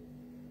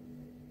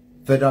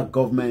federal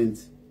government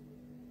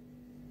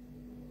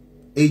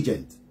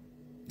agent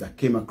that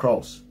came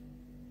across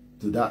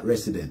to that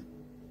resident.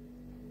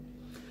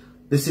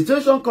 The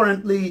situation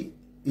currently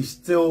is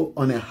still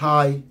on a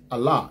high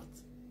alert,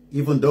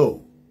 even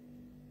though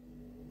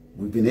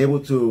we've been able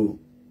to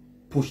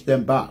push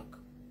them back.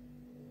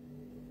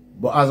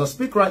 But as I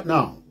speak right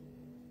now,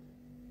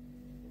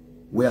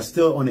 we are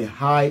still on a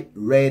high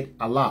red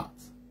alert.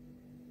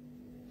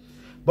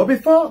 But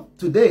before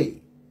today,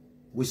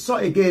 we saw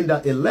again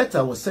that a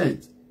letter was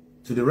sent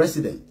to the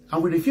resident,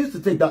 and we refused to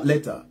take that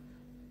letter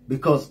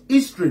because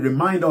history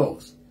reminds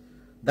us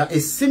that a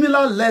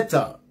similar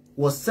letter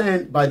was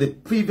sent by the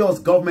previous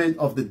government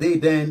of the day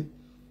then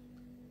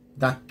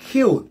that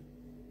killed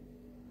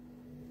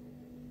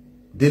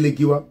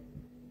Delegiwa.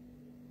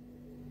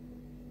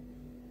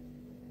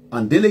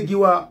 And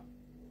Delegiwa,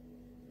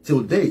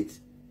 till date,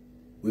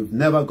 we've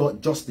never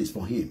got justice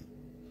for him.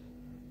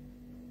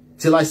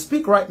 Till I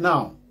speak right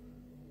now,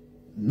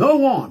 no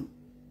one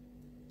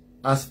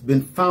has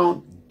been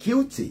found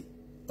guilty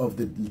of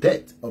the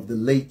death of the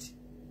late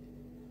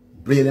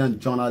brilliant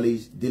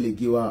journalist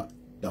Delegiwa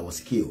that was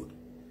killed.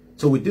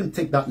 So we didn't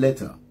take that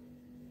letter.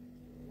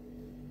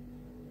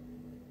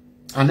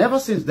 And ever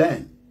since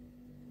then,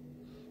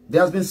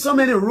 there has been so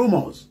many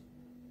rumors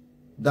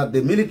that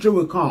the military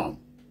will come.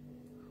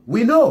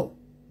 We know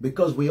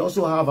because we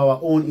also have our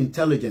own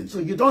intelligence. So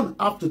you don't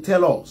have to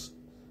tell us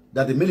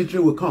that the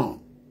military will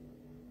come.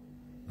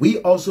 We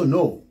also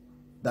know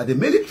that the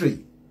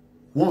military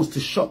wants to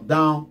shut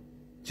down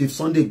Chief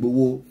Sunday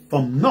Igboho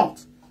from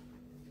not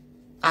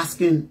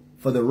asking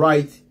for the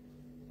right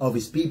of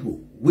his people,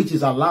 which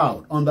is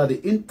allowed under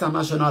the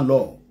international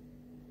law.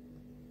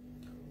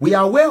 We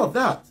are aware of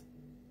that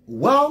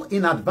well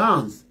in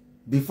advance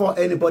before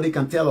anybody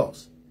can tell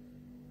us.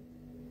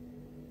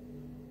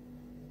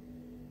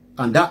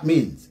 And that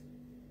means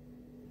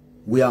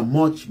we are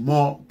much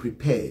more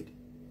prepared.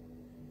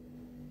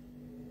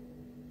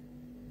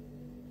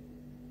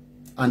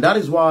 And that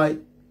is why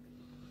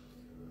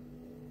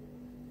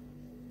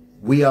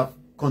we have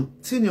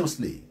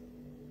continuously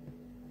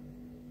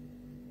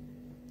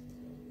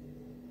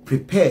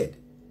prepared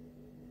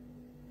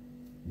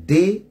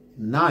day,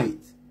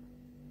 night,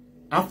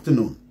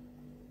 afternoon,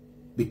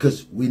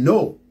 because we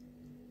know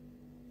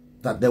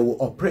that they will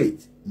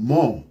operate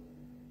more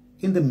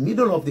in the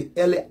middle of the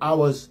early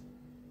hours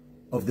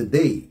of the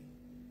day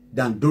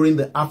than during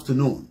the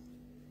afternoon.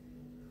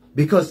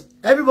 Because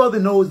everybody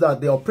knows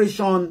that the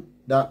operation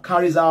that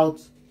carries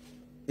out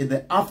in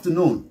the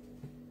afternoon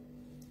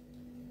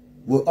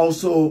will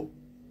also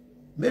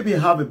maybe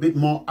have a bit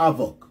more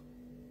havoc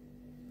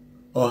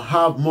or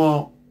have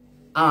more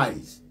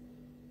eyes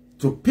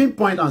to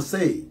pinpoint and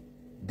say,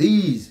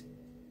 these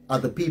are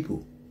the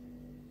people.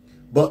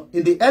 But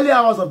in the early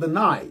hours of the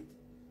night,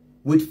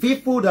 with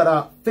people that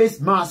are face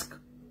mask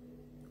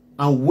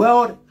and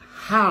weld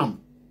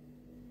ham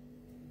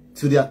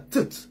to their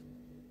tooth,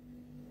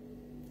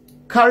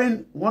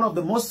 carrying one of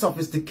the most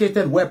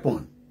sophisticated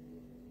weapons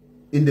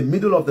in the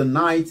middle of the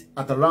night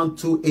at around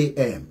 2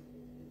 a.m.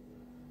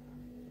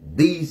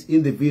 These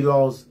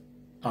individuals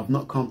have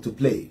not come to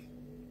play.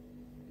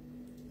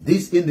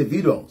 These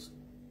individuals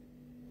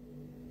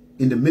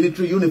in the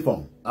military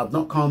uniform have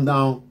not come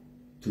down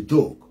to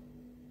joke.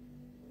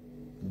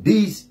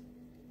 These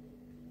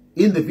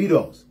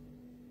individuals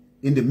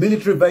in the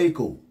military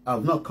vehicle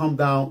have not come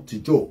down to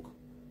joke,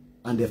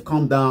 and they've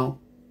come down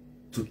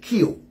to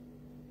kill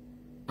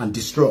and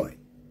destroy.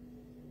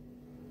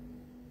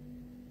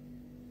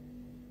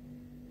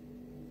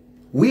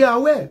 We are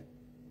aware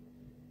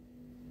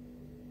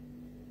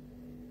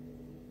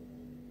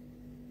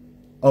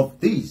of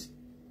these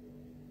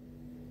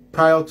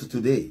prior to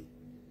today,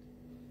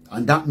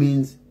 and that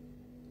means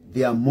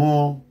there are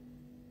more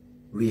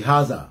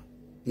rehearsal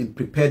in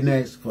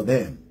preparedness for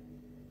them.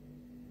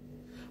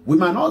 We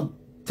might not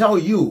tell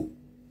you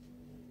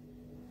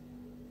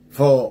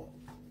for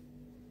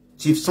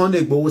Chief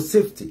Sunday Igboho's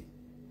safety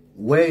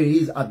where he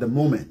is at the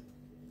moment,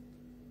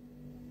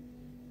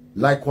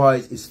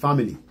 likewise his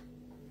family,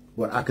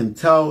 but I can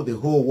tell the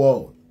whole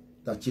world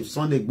that Chief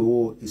Sunday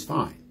Igboho is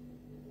fine,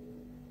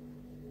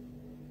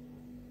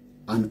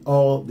 and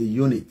all the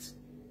units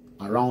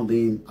around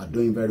him are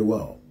doing very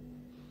well.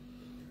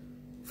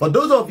 For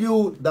those of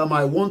you that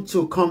might want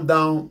to come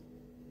down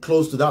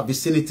close to that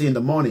vicinity in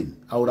the morning,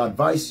 I would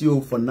advise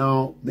you for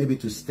now maybe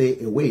to stay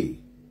away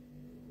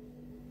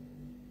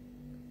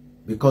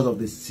because of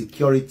the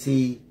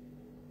security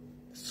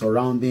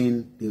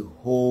surrounding the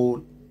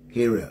whole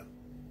area.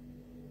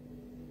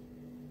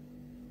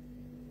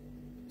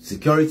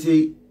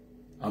 Security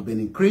have been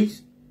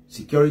increased,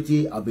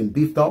 security have been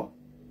beefed up,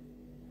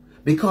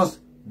 because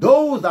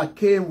those that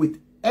came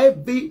with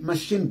heavy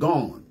machine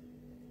gun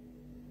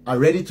are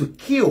ready to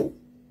kill,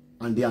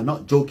 and they are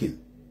not joking.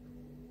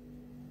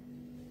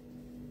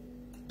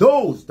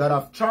 Those that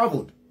have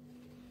traveled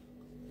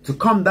to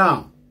come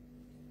down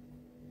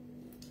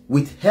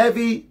with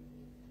heavy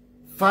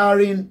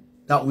firing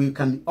that we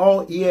can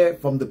all hear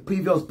from the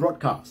previous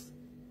broadcast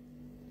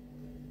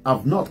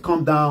have not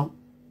come down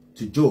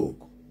to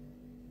joke.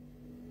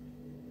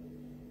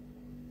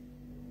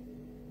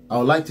 I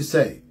would like to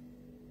say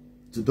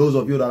to those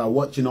of you that are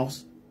watching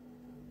us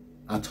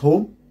at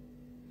home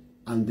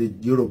and the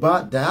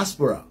Yoruba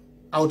diaspora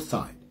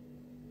outside,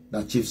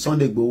 that Chief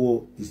Sunday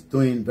Igboho is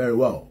doing very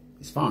well.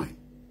 It's fine.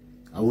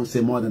 I won't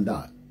say more than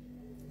that.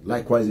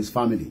 Likewise, his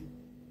family.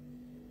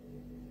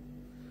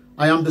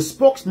 I am the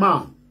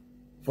spokesman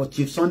for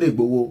Chief Sunday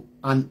Igboho,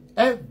 and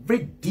every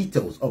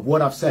details of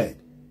what I've said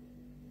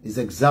is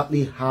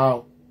exactly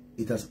how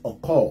it has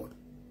occurred.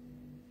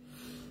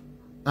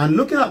 And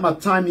looking at my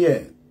time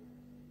here,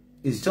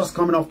 It's just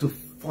coming up to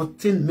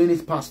 14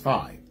 minutes past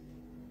 5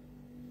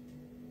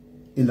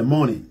 in the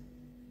morning.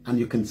 And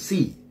you can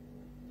see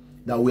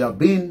that we have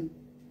been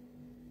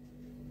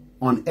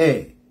on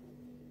air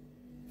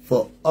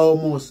for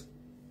almost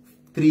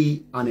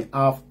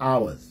 3.5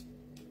 hours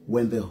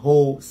when the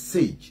whole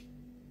siege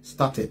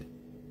started.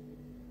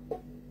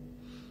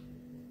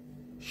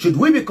 Should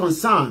we be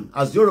concerned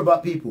as Yoruba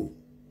people?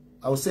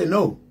 I would say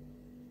no.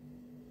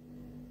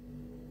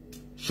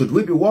 Should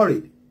we be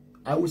worried?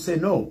 I would say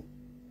no.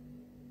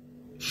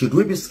 Should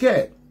we be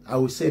scared? I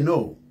would say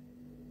no.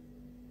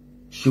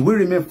 Should we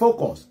remain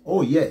focused?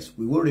 Oh yes,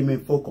 we will remain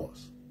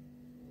focused.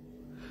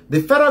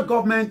 The federal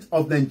government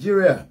of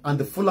Nigeria and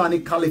the Fulani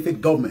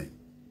Caliphate government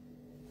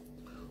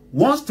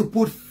wants to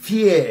put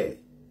fear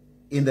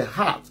in the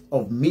heart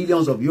of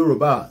millions of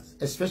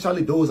Yorubas,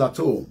 especially those at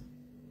home.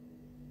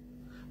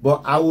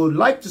 But I would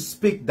like to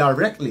speak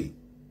directly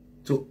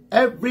to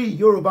every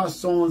Yoruba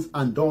sons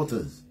and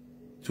daughters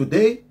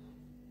today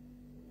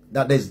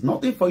that there's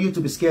nothing for you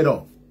to be scared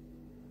of.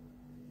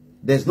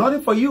 There's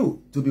nothing for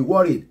you to be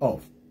worried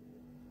of.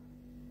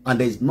 And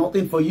there's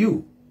nothing for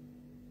you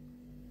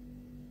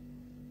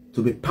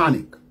to be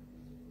panicked.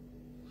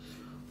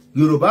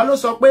 Yorùbá ló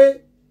sọ pé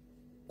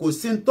kò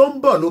sí n tó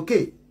ń bọ̀ lókè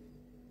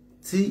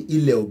tí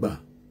ilẹ̀ ò gbà.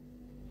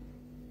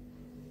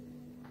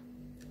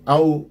 I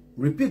will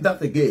repeat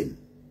that again.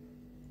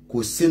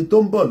 Kò sí n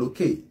tó ń bọ̀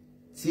lókè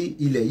tí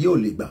ilẹ̀ yóò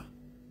lè gbà.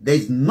 There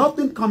is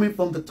nothing coming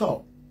from the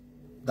top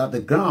that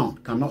the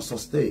ground cannot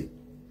sustain.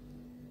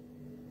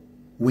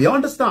 We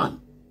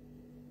understand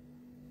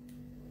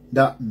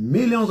that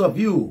millions of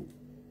you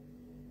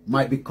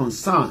might be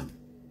concerned.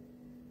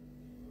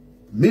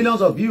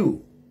 Millions of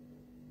you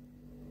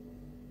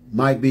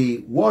might be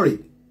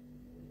worried.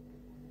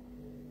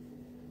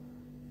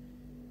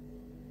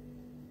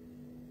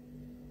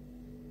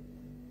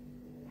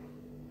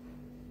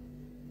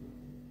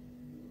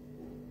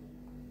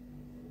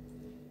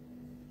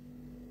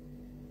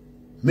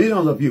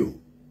 Millions of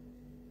you.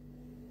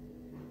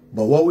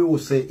 But what we will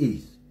say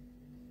is,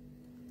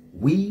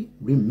 we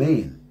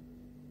remain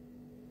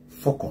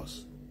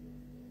focused.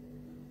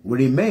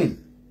 We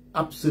remain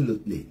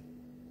absolutely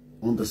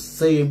on the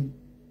same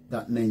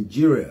that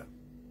Nigeria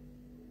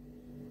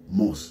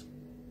must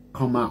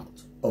come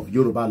out of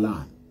Yoruba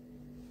land.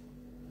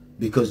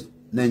 Because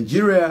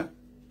Nigeria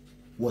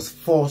was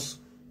forced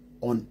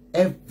on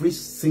every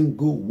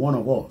single one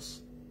of us.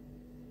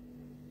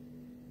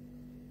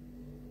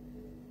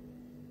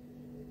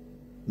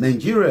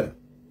 Nigeria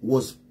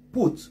was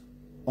put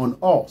on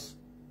us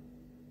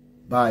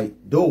by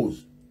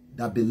those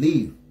that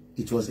believe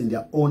it was in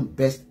their own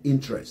best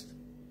interest.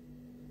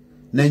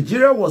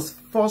 Nigeria was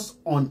forced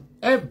on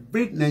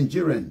every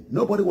Nigerian.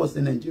 Nobody was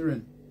a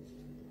Nigerian.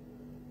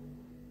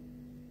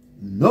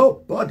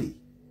 Nobody.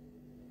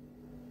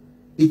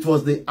 It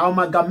was the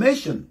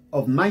amalgamation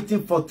of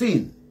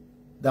 1914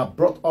 that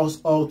brought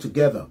us all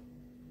together.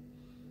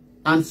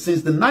 And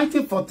since the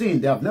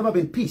 1914, there have never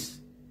been peace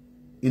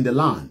in the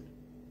land.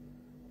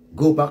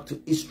 Go back to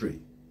history.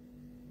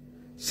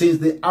 Since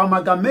the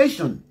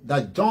amalgamation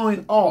that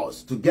joined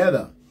us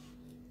together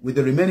with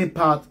the remaining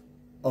part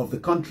of the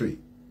country,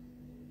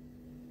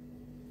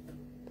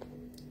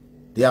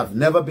 there have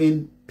never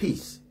been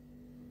peace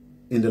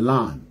in the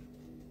land.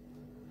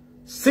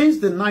 Since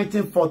the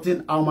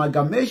 1914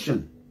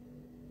 amalgamation,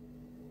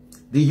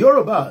 the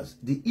Yorubas,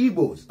 the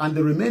Igbos, and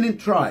the remaining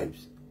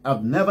tribes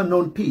have never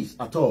known peace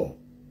at all.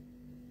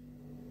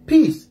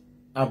 Peace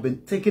have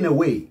been taken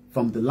away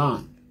from the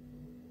land.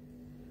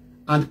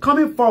 And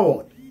coming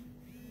forward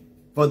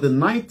for the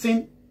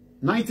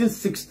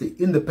 1960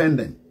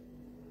 independence,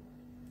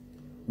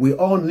 we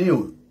all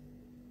knew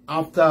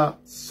after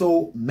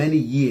so many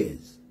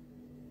years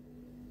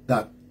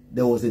that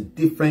there was a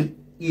different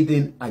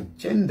hidden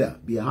agenda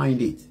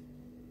behind it.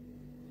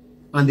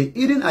 And the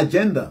hidden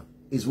agenda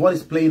is what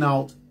is playing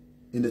out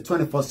in the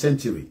 21st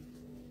century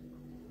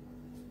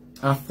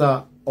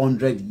after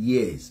 100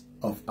 years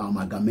of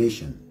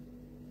amalgamation.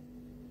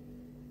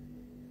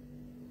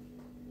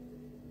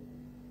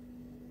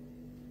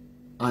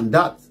 And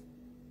that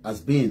has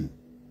been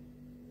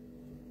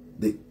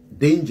the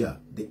danger,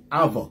 the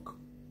havoc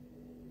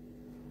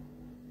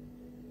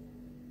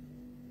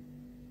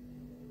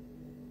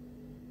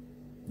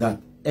that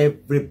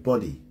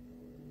everybody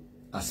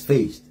has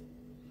faced.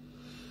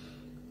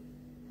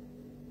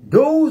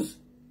 Those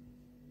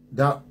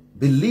that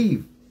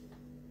believe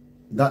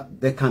that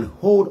they can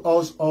hold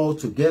us all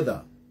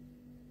together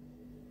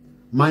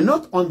might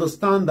not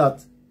understand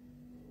that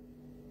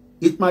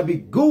it might be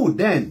good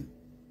then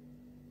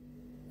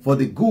for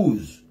the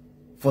goose,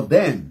 for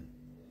them,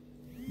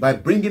 by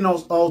bringing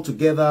us all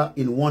together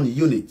in one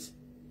unit.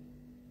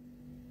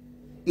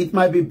 It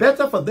might be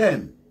better for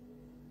them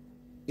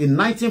in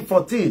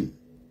 1914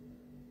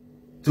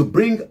 to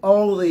bring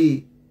all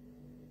the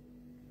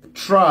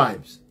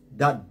tribes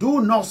that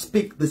do not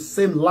speak the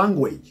same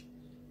language,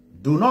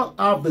 do not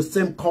have the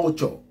same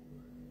culture,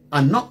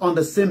 and not on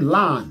the same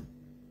land,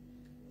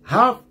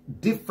 have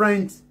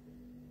different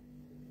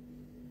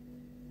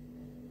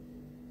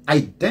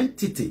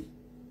identity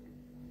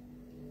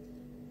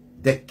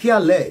They care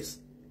less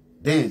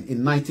then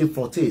in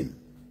 1914.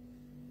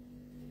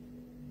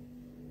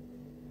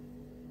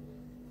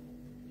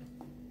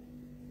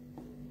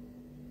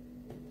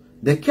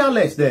 They care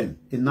less then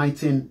in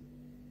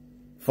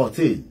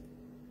 1914.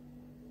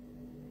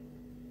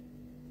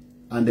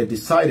 And they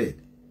decided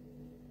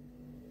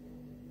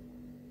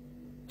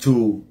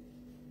to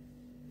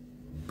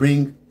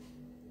bring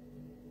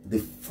the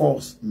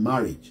forced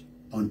marriage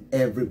on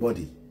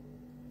everybody.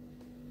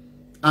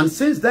 And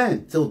since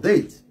then, till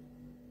date,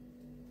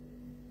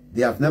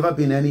 there have never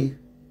been any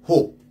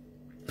hope,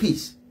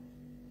 peace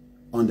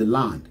on the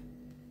land.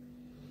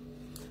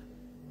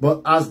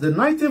 But as the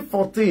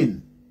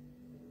 1914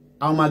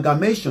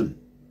 amalgamation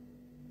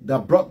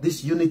that brought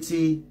this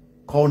unity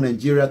called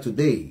Nigeria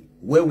today,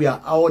 where we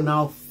are all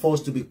now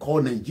forced to be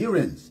called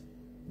Nigerians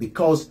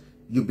because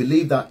you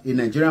believe that a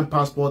Nigerian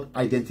passport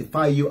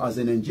identifies you as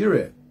a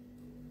Nigerian.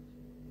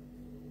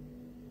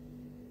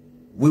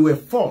 We were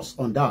forced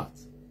on that.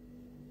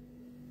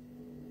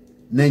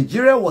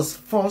 Nigeria was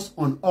forced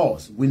on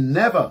us. We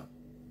never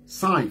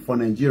signed for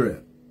Nigeria.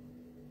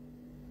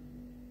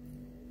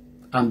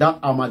 And that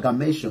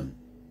amalgamation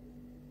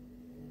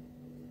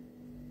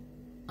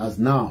has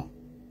now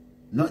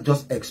not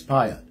just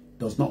expired,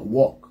 does not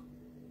work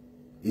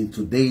in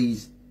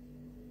today's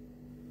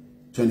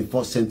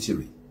 21st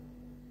century.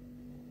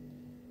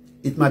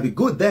 It might be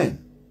good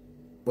then,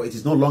 but it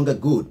is no longer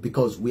good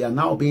because we are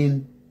now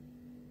being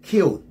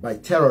killed by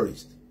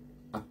terrorists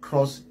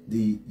across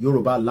the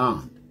Yoruba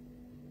land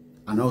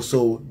and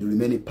also the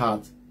remaining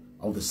part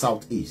of the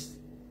southeast.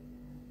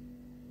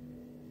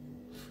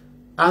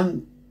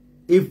 And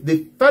if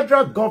the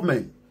federal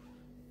government,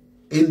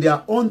 in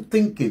their own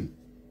thinking,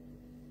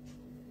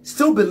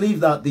 still believe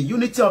that the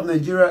unity of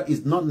Nigeria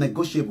is not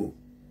negotiable,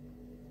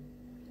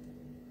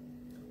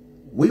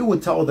 we will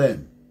tell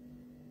them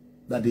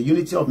that the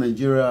unity of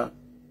Nigeria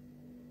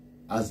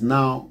has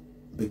now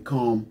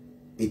become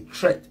a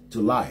threat to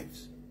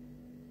lives.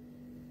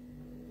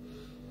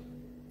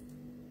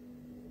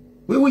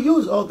 We will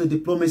use all the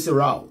diplomacy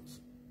routes,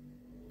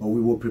 but we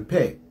will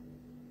prepare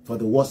for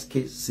the worst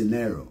case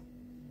scenario.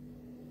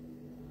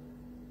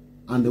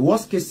 And the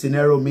worst case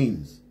scenario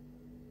means,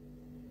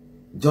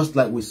 just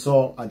like we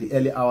saw at the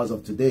early hours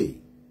of today,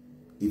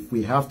 if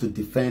we have to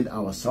defend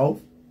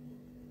ourselves,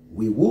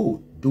 we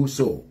will do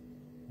so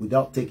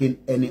without taking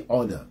any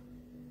order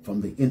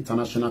from the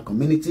international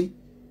community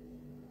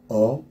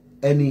or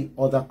any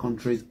other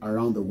countries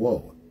around the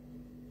world,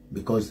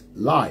 because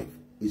life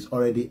is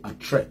already a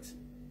threat.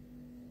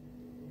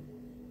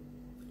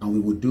 And we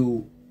will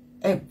do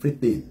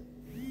everything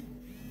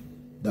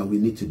that we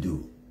need to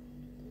do.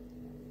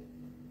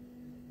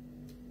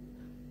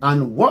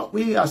 And what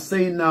we are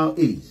saying now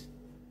is,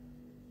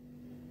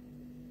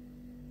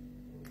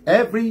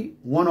 every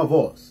one of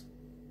us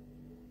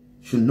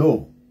should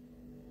know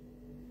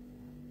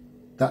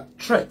that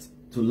threat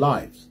to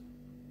lives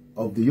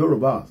of the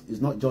Yorubas is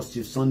not just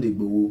Chief Sunday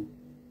Igboho.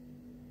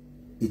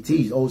 It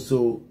is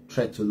also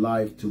threat to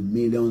life to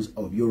millions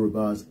of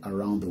Yorubas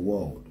around the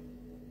world.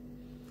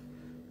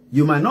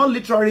 You might not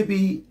literally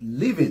be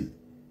living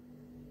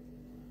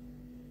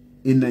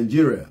in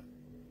Nigeria,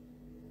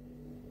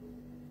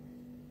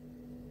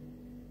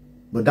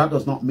 but that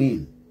does not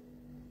mean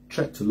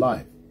threat to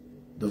life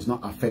does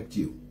not affect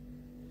you.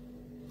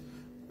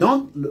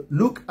 Don't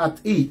look at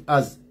it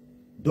as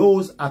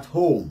those at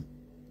home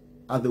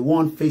are the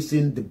one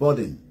facing the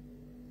burden.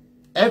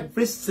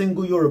 Every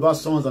single Yoruba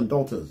sons and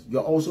daughters,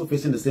 you're also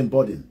facing the same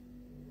burden,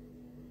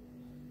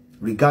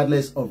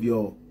 regardless of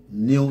your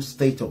new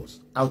status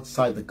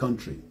outside the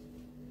country.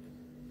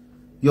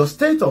 Your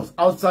status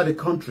outside the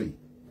country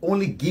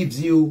only gives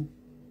you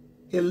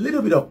a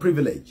little bit of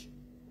privilege.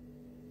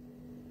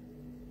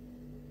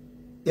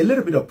 A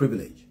little bit of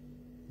privilege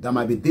that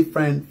might be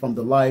different from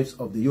the lives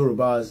of the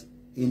Yorubas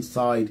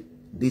inside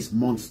this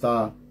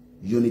monster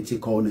unity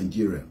called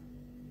Nigeria,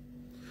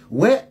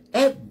 where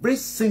every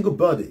single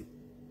body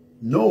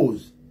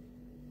knows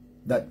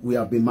that we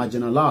have been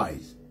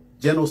marginalized.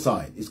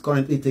 Genocide is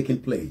currently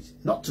taking place.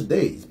 Not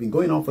today, it's been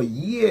going on for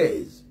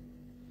years,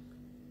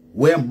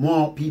 where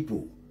more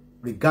people,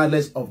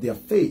 regardless of their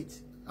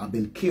faith, have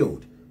been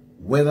killed.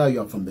 Whether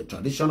you are from the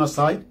traditional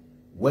side,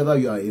 whether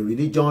you are a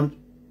religion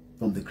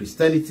from the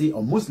Christianity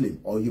or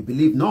Muslim, or you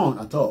believe none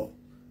at all,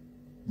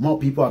 more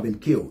people have been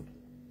killed.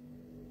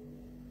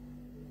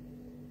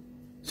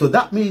 So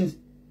that means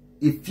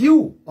if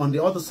you, on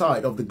the other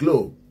side of the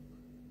globe,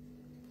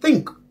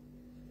 think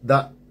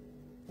that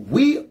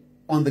we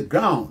on the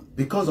ground,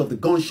 because of the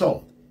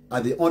gunshot,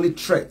 are the only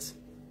threat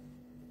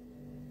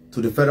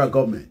to the federal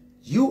government,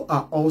 you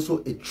are also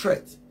a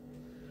threat.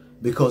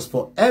 Because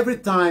for every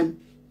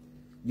time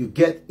you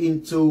get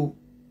into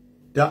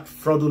that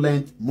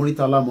fraudulent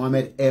Muritala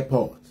Mohammed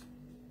airport,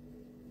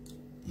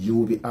 you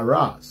will be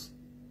harassed,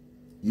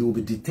 you will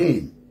be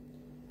detained,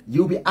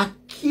 you will be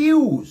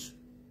accused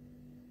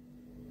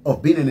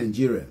of being a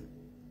Nigerian.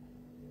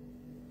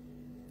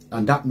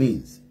 And that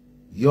means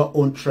your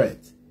own threat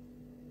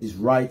is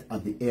right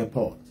at the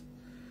airport.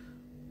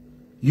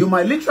 You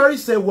might literally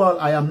say, well,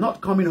 I am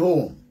not coming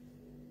home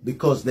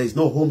because there is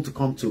no home to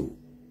come to.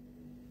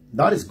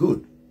 That is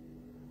good.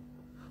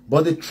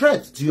 But the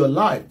threat to your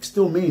life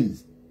still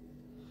means,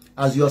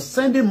 as you're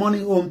sending money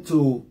home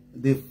to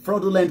the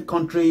fraudulent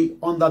country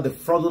under the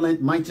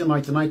fraudulent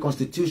 1999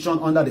 constitution,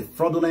 under the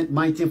fraudulent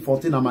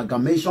 1914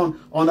 amalgamation,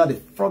 under the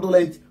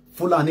fraudulent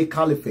Fulani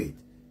Caliphate,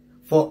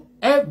 for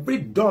every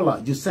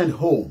dollar you send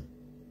home,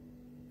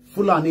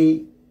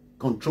 Fulani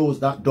controls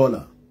that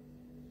dollar,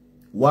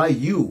 while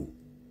you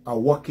are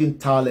working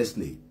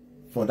tirelessly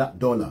for that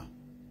dollar,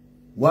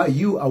 while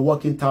you are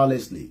working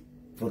tirelessly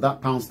for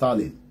that pound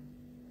sterling.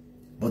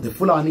 But the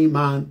Fulani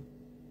man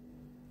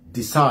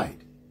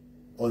decide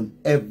on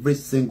every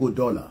single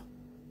dollar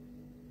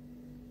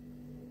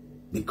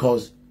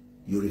because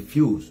you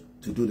refuse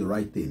to do the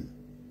right thing.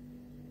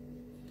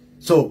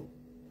 So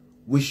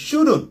we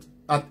shouldn't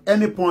at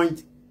any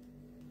point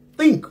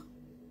think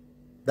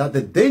that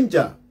the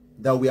danger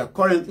that we are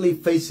currently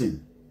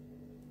facing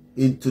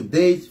in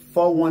today's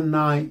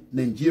 419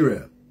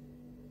 Nigeria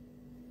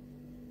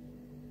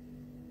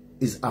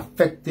is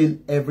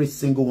affecting every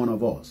single one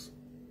of us.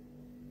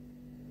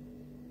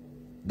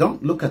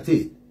 Don't look at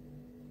it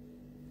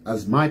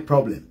as my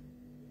problem.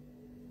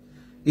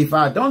 If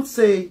I don't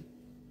say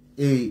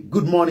a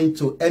good morning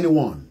to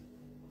anyone,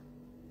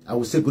 I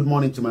will say good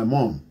morning to my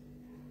mom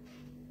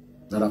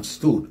that have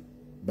stood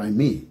by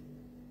me.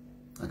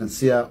 I can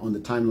see her on the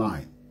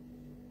timeline.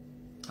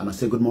 And I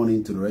say good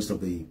morning to the rest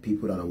of the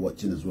people that are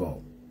watching as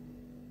well.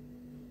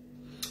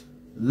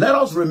 Let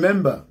us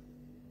remember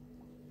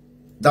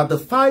that the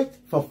fight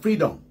for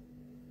freedom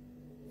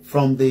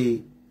from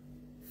the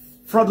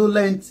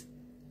fraudulent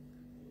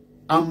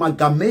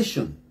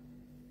amalgamation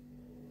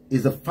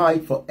is a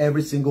fight for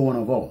every single one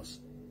of us.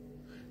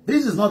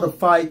 This is not a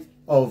fight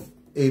of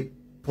a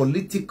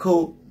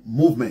political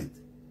movement.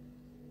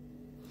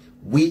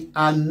 We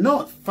are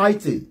not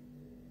fighting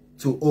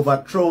to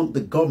overthrow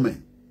the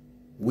government.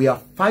 We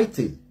are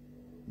fighting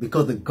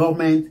because the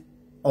government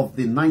of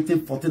the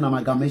 1914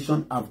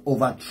 amalgamation have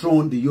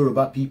overthrown the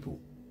Yoruba people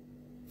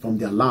from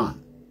their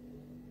land.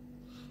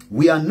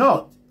 We are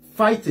not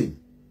fighting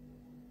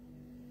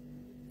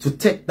to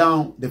take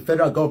down the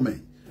federal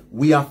government.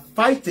 We are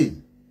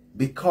fighting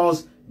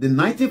because the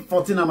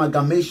 1914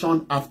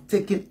 amalgamation have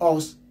taken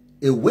us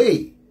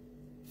away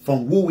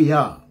from who we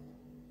are.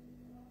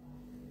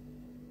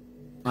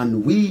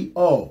 And we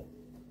all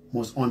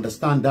must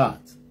understand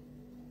that.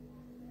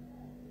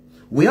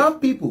 We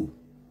have people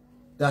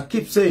that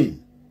keep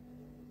saying,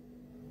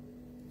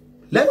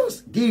 let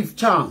us give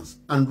chance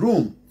and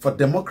room for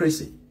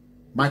democracy.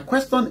 My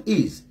question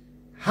is,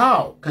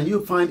 how can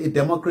you find a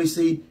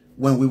democracy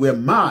when we were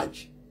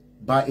merged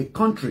by a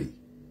country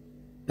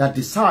that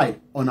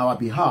decide on our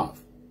behalf?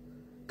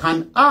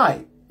 Can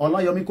I,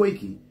 Olayomi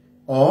KOIKI,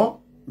 or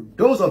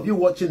those of you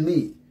watching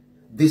me,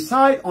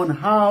 decide on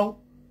how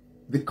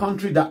the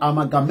country that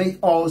amalgamate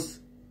us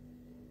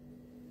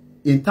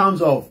in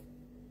terms of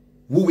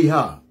who we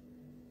are?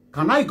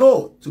 Can I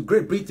go to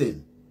Great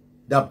Britain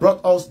that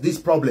brought us this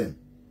problem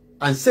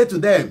and say to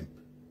them,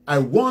 I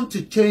want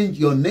to change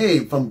your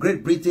name from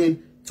Great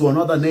Britain to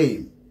another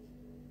name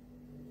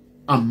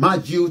and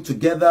merge you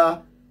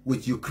together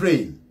with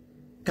Ukraine?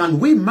 Can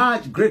we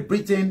merge Great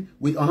Britain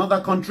with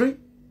another country?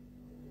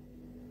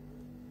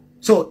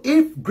 So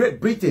if Great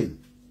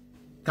Britain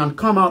can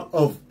come out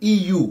of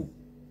EU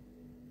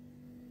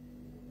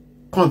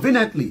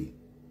conveniently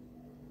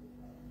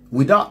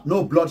without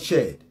no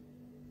bloodshed,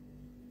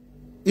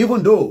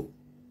 even though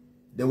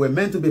they were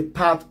meant to be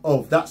part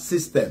of that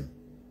system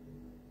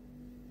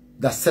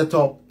that set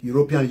up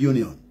European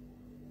Union.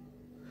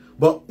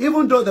 But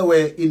even though they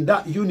were in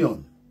that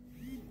union,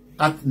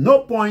 at no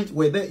point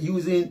were they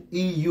using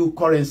EU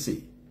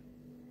currency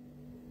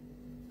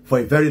for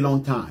a very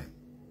long time.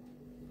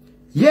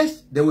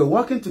 Yes, they were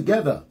working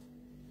together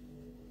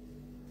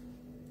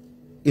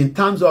in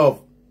terms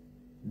of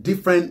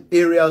different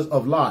areas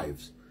of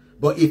lives.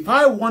 But if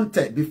I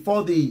wanted,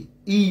 before the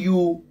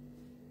EU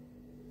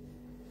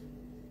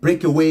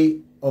breakaway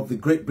of the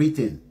Great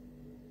Britain,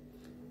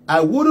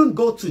 I wouldn't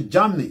go to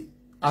Germany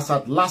as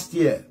at last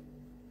year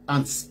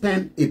and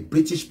spend a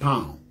British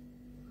pound.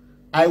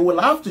 I will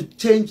have to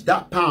change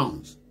that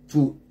pound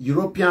to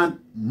European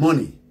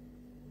money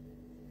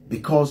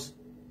because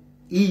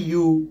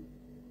EU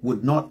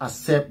would not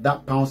accept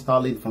that pound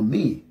sterling from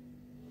me.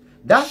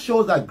 That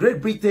shows that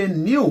Great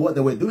Britain knew what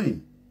they were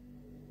doing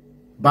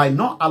by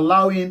not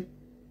allowing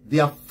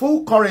their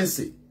full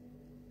currency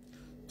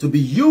to be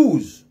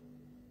used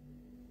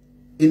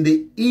in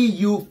the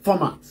EU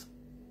format.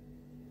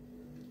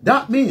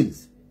 That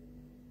means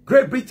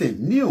Great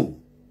Britain knew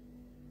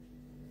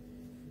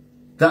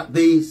that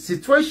the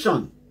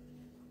situation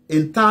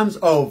in terms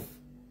of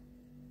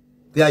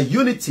their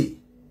unity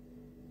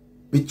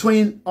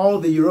between all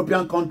the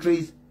European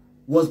countries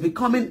was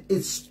becoming a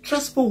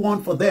stressful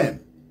one for them,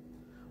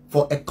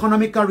 for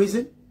economical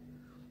reason,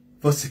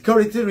 for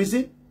security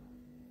reason,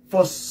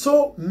 for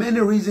so many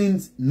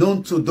reasons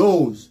known to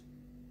those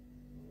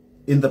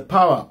in the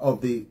power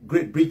of the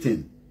Great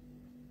Britain.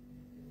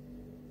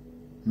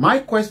 My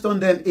question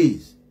then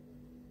is,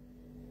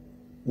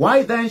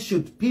 Why then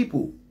should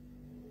people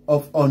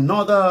of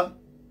another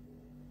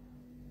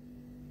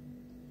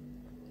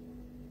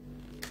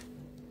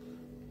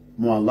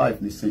more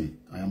life Nisin?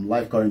 I am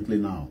live currently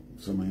now.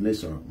 So my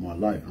lesson more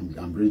live.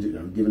 I'm ready.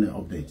 I'm giving an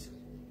update.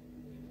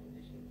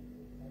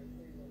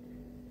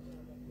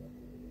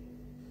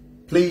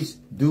 Please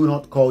do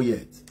not call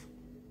yet.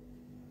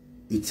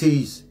 It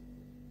is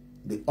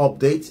the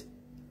update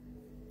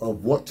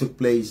of what took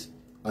place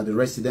at the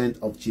residence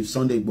of Chief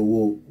Sunday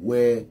Igboho,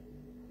 where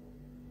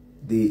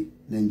the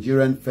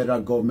Nigerian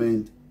federal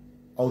government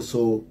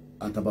also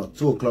at about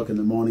 2 o'clock in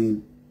the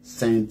morning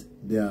sent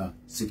their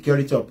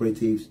security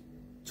operatives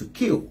to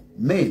kill,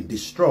 maim,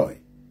 destroy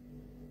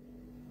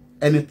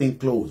anything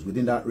close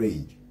within that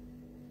range.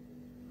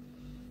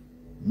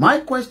 My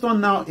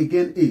question now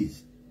again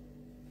is,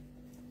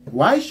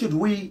 why should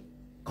we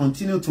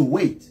continue to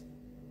wait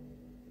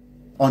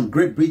on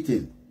Great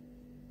Britain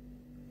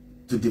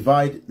to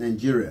divide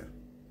Nigeria,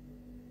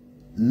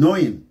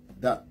 knowing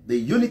that the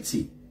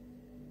unity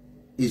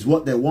is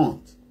what they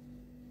want,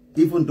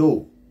 even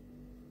though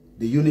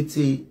the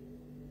unity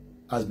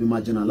has been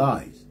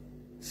marginalized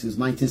since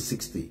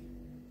 1960,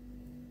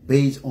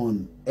 based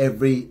on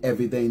every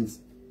evidence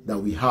that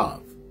we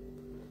have.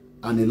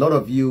 And a lot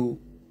of you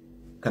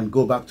can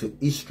go back to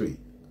history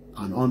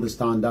and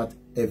understand that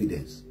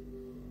evidence.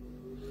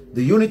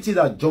 The unity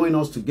that joined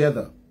us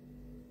together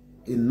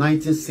in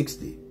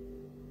 1960,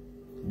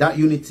 that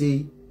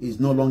unity is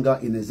no longer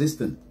in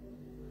existence.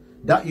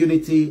 That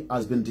unity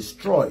has been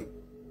destroyed,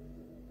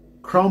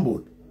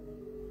 crumbled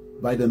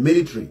by the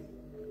military.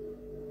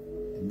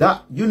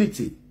 That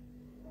unity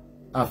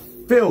has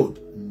failed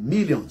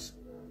millions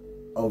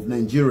of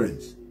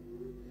Nigerians.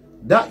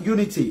 That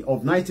unity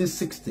of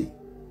 1960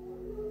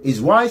 is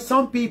why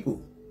some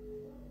people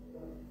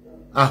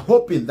are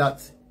hoping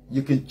that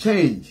you can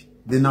change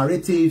the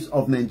narratives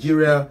of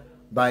Nigeria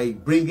by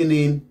bringing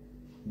in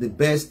the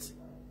best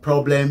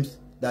problems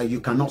that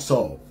you cannot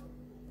solve.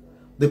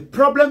 The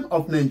problem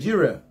of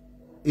Nigeria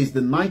is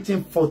the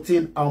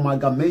 1914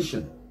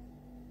 amalgamation.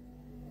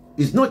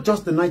 It's not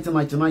just the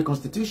 1999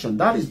 constitution.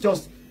 That is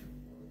just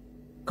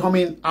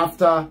coming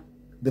after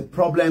the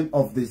problem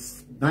of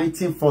this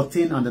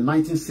 1914 and the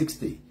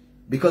 1960.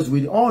 Because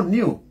we all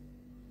knew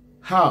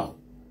how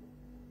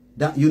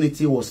that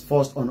unity was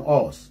forced on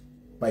us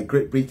by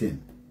Great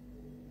Britain.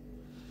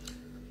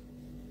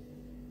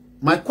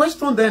 My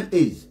question then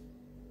is,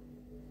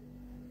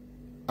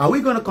 are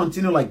we going to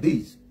continue like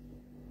this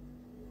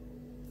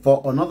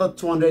for another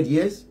 200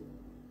 years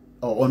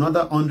or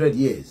another 100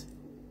 years?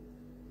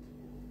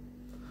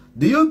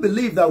 Do you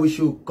believe that we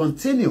should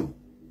continue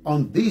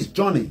on this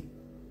journey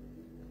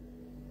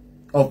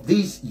of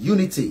this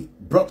unity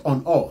brought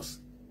on us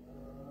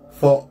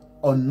for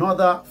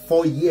another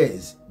 4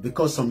 years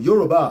because some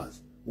Yorubas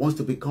wants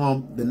to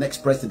become the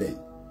next president?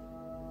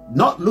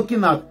 Not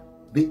looking at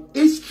the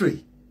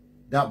history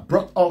that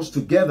brought us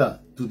together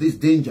to this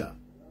danger.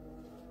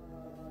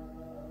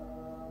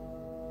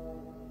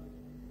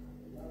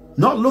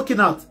 Not looking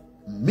at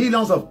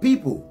millions of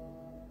people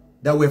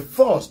that were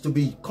forced to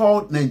be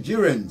called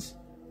Nigerians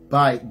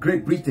by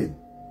Great Britain.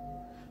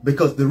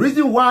 Because the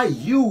reason why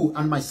you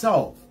and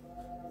myself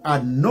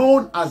are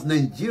known as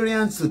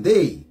Nigerians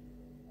today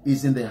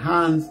is in the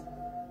hands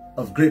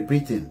of Great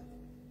Britain.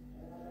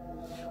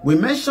 We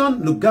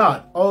mention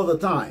Lugard all the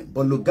time,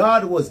 but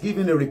Lugard was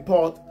giving a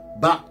report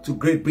back to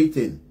Great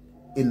Britain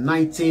in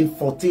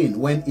 1914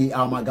 when he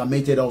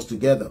amalgamated us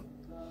together.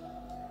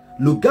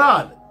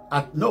 Lugard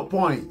at no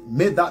point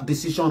made that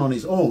decision on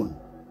his own.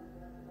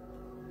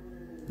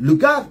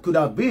 Lugard could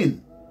have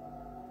been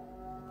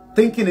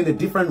thinking in a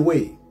different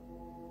way,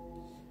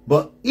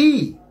 but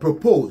he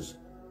proposed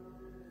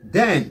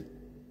then,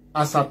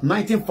 as at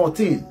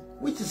 1914,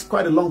 which is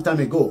quite a long time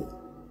ago,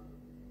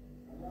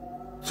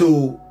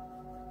 to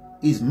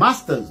his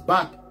masters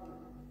back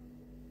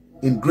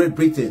in Great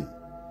Britain,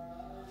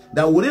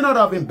 that would it not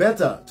have been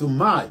better to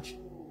merge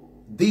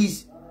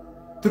these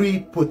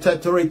three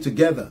protectorates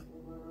together?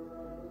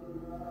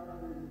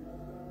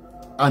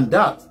 And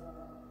that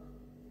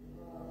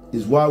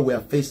is why we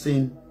are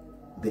facing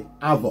the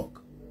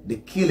havoc, the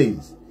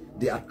killings,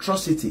 the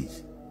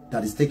atrocities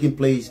that is taking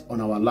place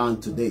on our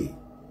land today.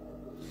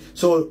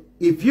 So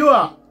if you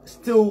are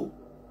still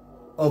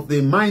of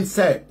the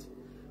mindset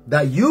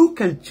that you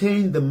can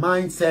change the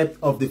mindset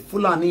of the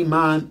Fulani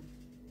man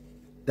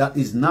that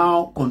is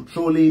now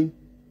controlling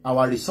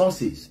our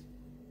resources,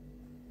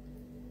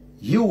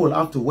 you will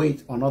have to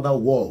wait another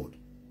world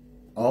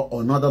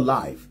or another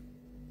life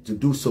to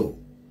do so.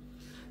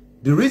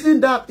 The reason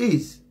that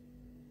is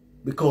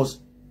because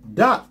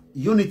that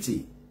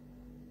unity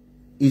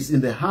is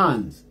in the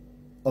hands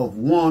of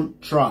one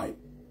tribe,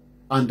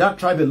 and that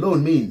tribe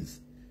alone means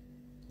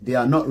they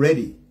are not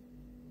ready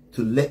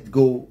to let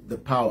go the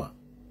power.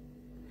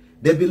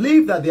 They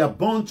believe that they are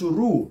born to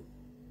rule,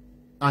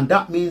 and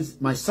that means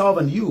myself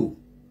and you,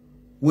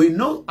 we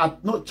know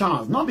at no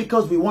chance, not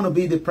because we want to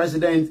be the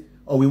president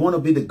or we want to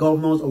be the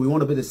governors or we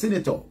want to be the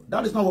senator.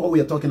 That is not what we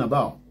are talking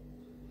about.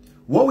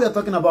 What we are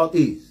talking about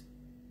is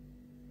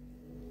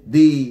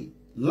the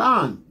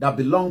land that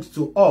belongs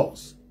to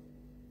us,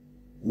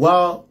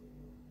 while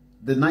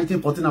the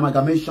 1914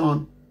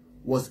 amalgamation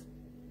was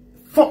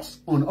forced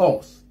on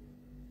us,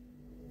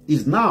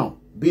 is now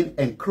being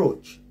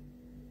encroached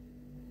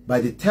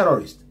by the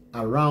terrorists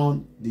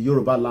around the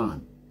Yoruba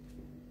land.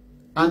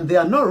 And they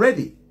are not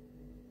ready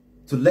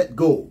to let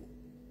go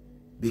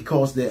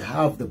because they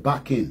have the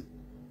backing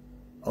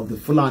of the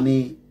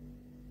Fulani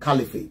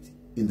Caliphate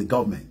in the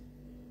government.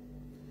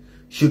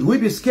 Should we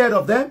be scared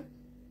of them?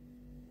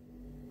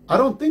 I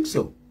don't think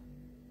so.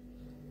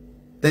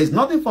 There is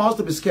nothing for us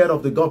to be scared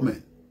of the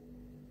government.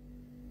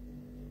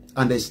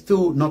 And there's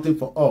still nothing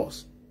for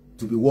us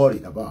to be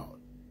worried about.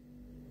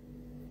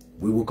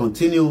 We will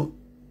continue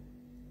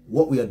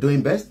what we are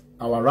doing best.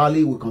 Our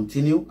rally will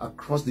continue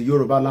across the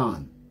Yoruba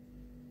land.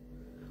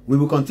 We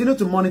will continue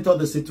to monitor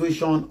the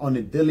situation on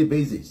a daily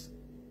basis.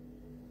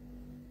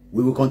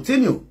 We will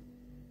continue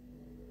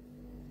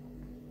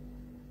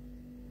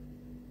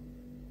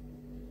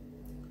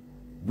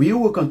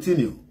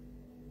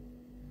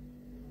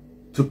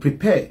to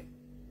prepare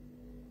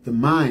the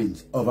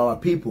minds of our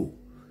people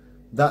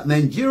that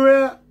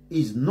Nigeria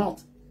is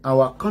not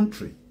our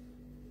country.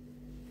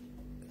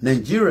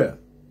 Nigeria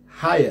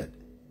hired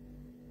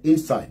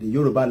inside the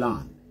Yoruba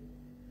land.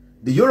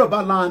 The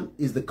Yoruba land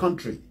is the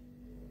country,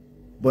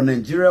 but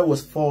Nigeria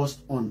was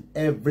forced on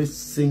every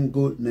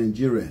single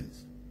Nigerian.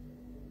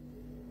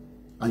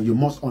 And you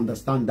must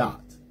understand that.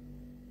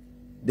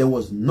 There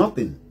was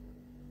nothing,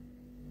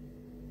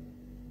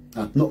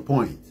 at no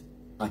point,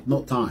 at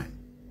no time,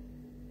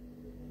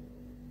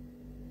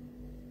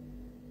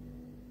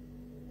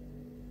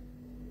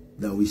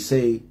 that we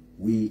say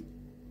we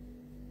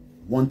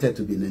wanted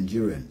to be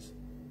Nigerians.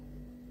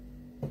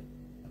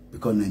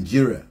 Because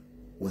Nigeria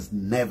was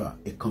never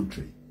a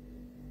country.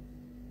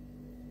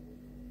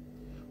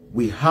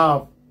 We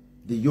have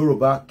the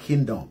Yoruba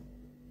kingdom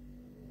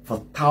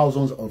for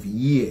thousands of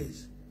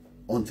years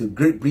until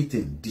Great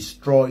Britain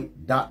destroyed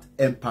that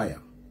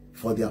empire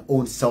for their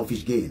own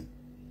selfish gain.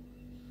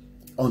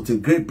 Until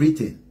Great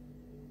Britain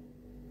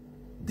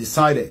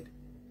decided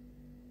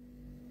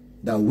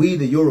that we,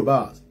 the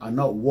Yorubas, are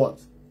not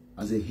worth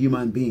as a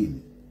human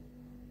being,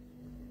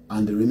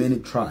 and the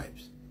remaining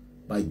tribes,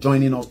 by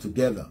joining us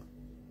together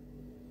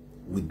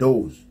with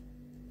those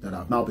that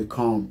have now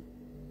become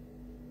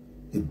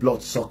a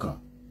bloodsucker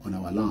on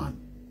our land.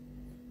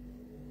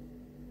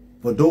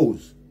 For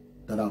those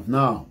that have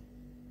now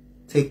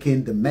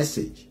taken the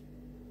message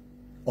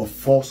of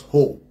false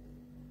hope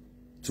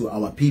to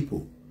our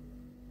people.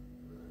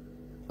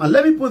 And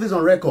let me put this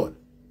on record,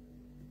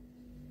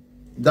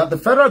 that the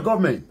federal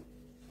government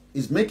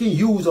is making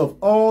use of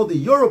all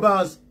the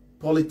Yorubas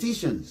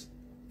politicians,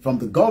 from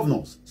the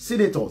governors,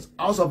 senators,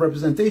 House of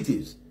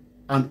Representatives,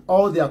 and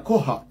all their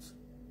cohorts,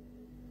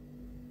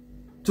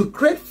 to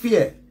create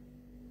fear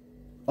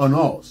on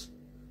us,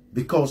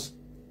 because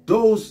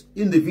those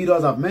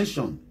individuals I've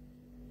mentioned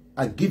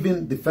are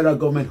giving the federal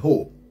government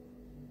hope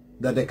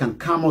that they can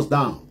calm us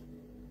down.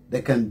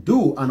 They can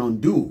do and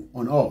undo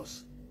on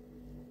us.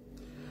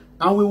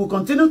 And we will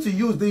continue to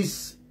use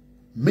this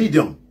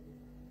medium,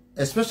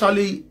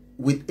 especially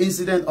with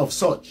incident of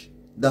such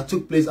that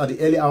took place at the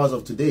early hours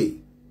of today,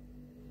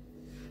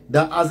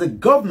 that as a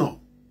governor,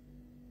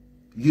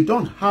 you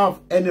don't have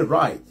any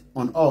right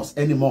on us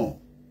anymore,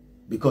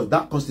 because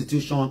that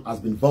constitution has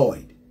been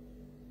void.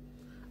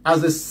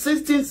 As a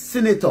sitting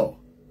senator,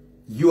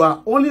 you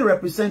are only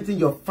representing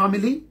your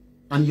family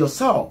and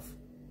yourself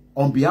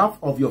on behalf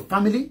of your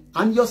family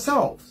and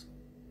yourselves.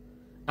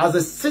 As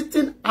a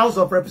sitting House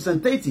of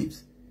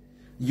Representatives,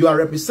 you are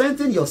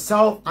representing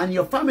yourself and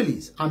your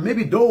families, and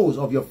maybe those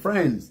of your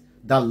friends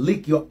that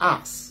lick your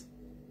ass.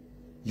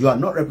 You are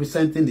not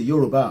representing the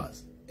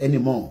Yorubas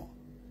anymore.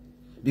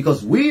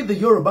 Because we, the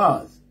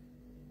Yorubas,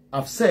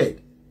 have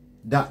said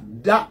that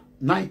that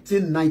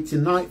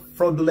 1999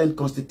 fraudulent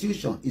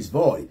constitution is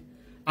void.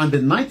 And the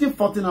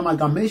 1914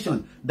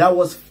 amalgamation that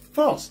was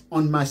forced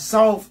on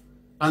myself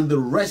and the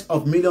rest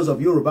of millions of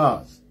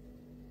Yorubas,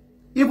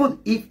 even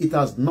if it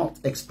has not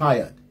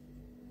expired,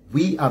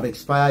 we have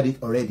expired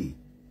it already.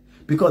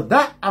 Because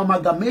that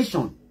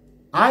amalgamation,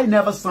 I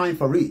never signed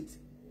for it.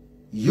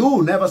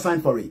 You never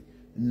signed for it.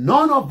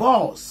 None of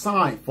us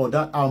signed for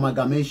that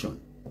amalgamation.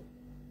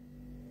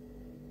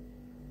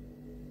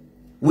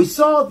 We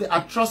saw the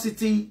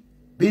atrocity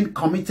being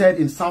committed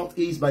in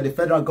Southeast by the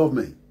federal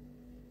government.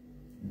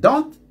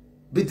 Don't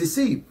be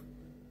deceived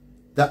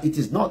that it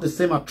is not the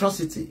same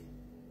atrocity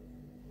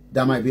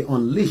that might be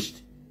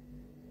unleashed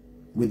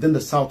within the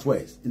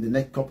Southwest in the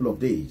next couple of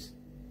days.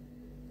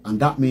 And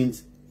that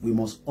means we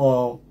must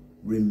all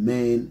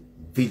remain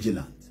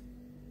vigilant.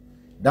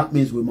 That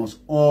means we must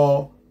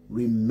all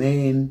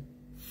remain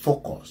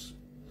focused.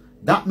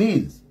 That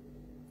means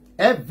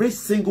every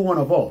single one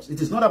of us,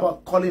 it is not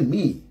about calling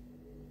me.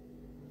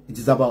 It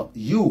is about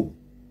you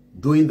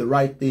doing the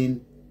right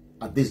thing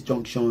at this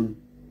junction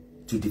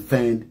to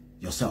defend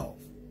yourself.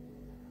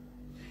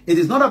 It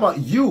is not about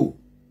you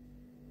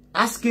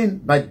asking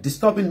by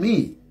disturbing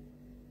me.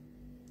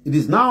 It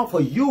is now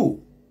for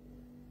you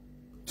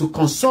to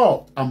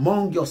consult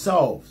among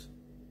yourselves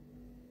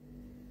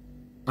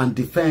and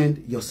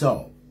defend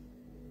yourself.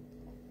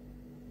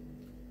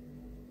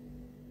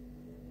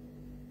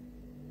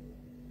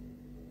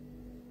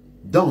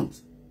 Don't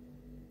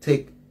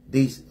take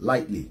this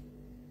lightly.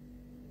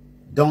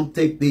 Don't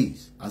take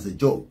this as a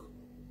joke.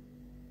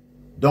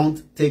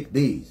 Don't take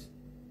this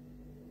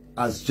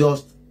as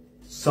just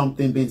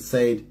something being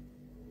said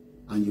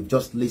and you've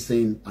just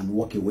listened and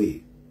walk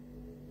away.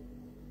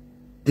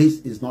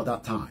 This is not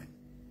that time.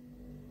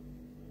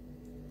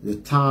 The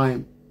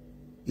time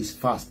is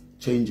fast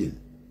changing.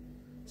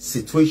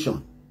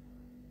 Situation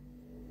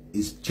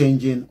is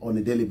changing on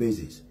a daily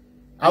basis.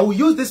 I will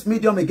use this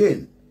medium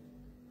again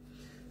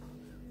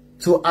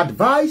to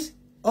advise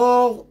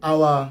all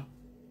our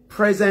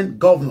present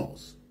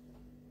governors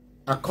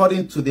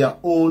according to their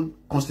own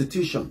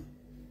constitution,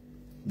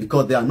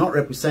 because they are not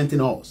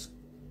representing us,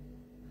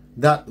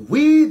 that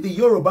we, the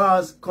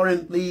Yorubas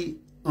currently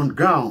on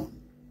ground,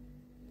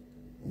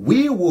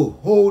 we will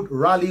hold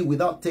rally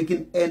without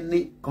taking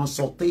any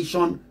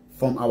consultation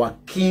from our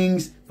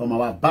kings, from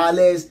our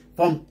bales,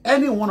 from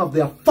any one of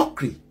their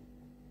fuckery.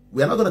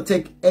 We are not going to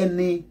take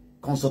any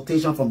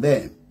consultation from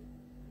them.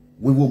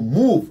 We will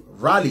move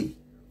rally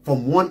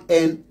from one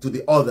end to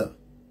the other.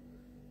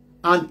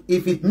 And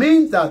if it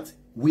means that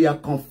we are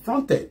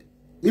confronted,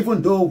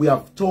 even though we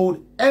have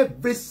told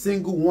every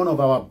single one of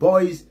our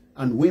boys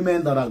and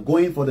women that are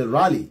going for the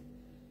rally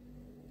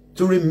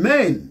to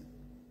remain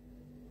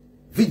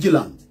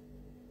vigilant,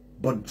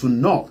 but to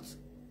not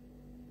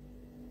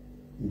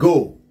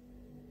go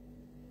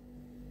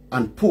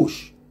and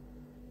push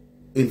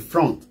in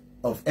front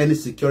of any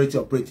security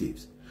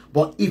operatives.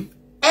 But if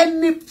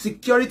any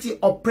security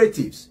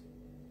operatives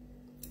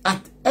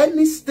at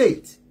any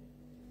state,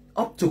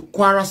 up to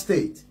Kwara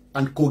State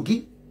and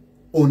Kogi,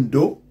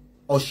 Ondo,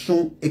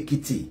 Osun,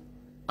 Ekiti,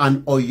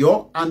 and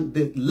Oyo, and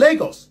the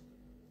Lagos,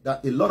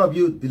 that a lot of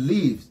you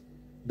believe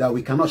that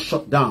we cannot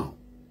shut down,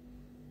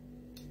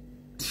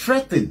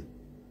 threaten,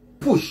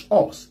 push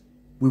us,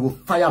 we will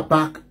fire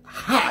back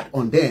hard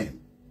on them.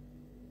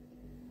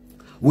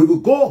 We will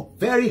go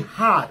very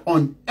hard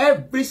on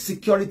every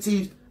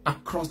security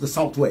across the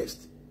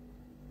Southwest,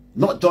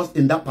 not just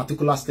in that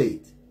particular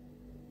state.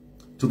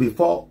 To be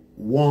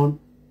forewarned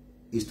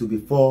is to be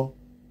fore.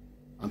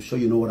 I'm sure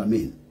you know what I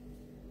mean.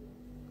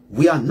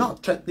 We are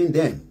not threatening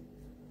them.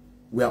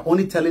 We are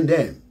only telling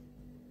them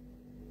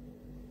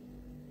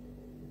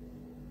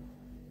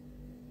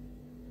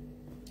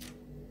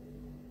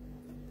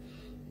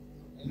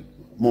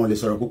more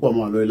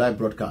live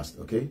broadcast,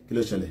 okay?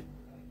 Kilo shele.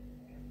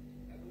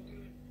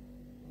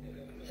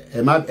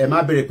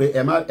 Ema bere pe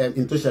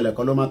into shele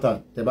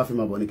kolomata teba fi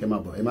mabo ni ke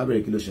mabo. Ema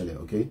bere kilo shele,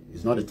 okay?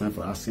 It's not the time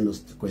for asking those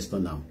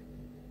questions now.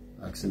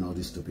 Asking all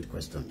these stupid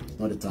questions. It's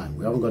not the time.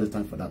 We haven't got the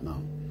time for that now.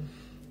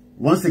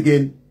 Once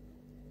again,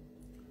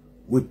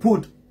 we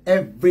put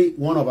every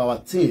one of our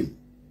team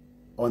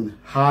on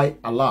high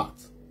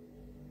alert.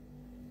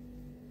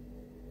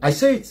 I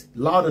say it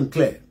loud and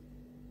clear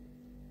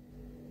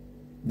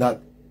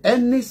that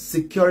any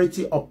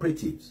security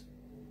operatives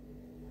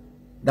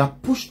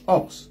that pushed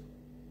us,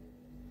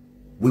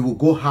 we will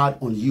go hard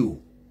on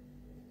you,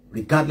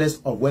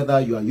 regardless of whether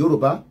you are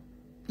Yoruba,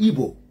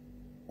 Igbo,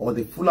 or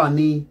the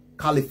Fulani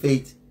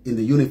Caliphate in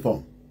the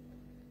uniform.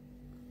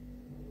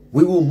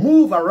 We will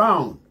move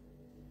around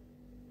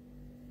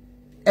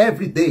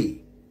every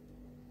day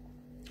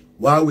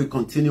while we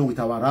continue with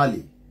our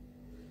rally.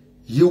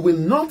 You will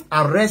not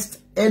arrest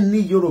any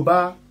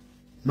Yoruba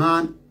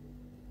man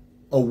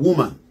or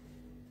woman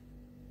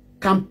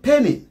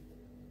campaigning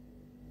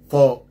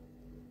for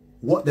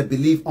what they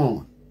believe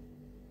on.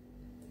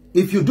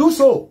 If you do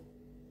so,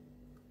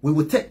 we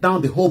will take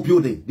down the whole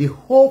building. The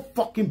whole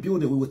fucking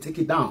building, we will take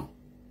it down.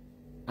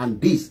 And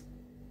this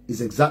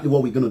is exactly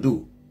what we're going to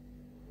do.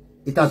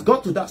 It has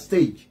got to that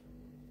stage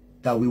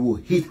that we will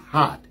hit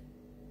hard,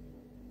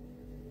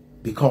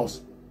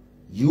 because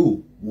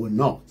you will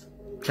not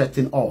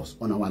threaten us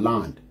on our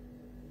land.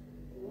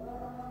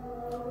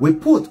 We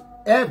put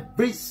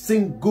every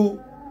single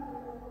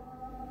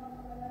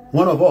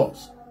one of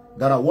us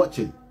that are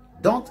watching.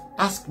 Don't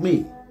ask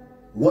me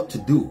what to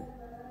do.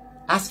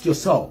 Ask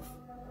yourself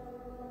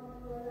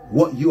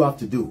what you have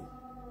to do.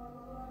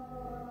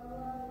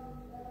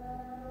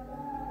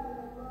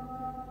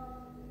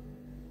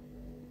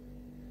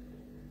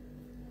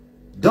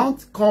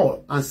 Don't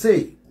call and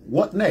say,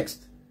 what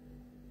next?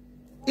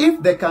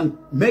 If they can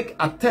make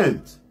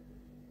attempt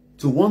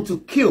to want to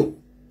kill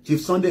Chief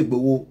Sunday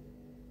Igboho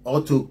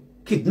or to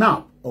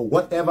kidnap or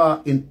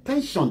whatever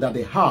intention that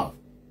they have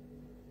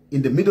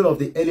in the middle of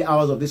the early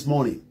hours of this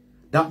morning,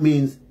 that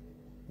means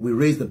we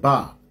raise the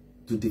bar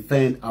to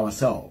defend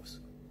ourselves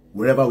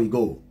wherever we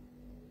go.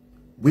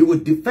 We will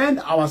defend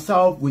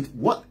ourselves with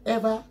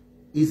whatever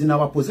is in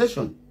our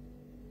possession.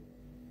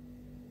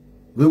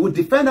 We will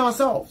defend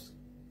ourselves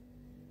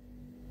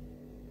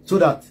so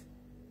that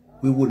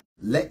we will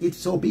let it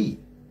so be.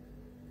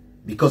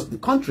 Because the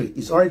country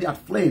is already at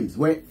flames,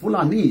 where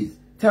Fulanese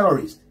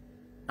terrorists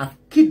have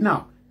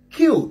kidnapped,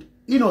 killed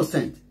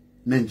innocent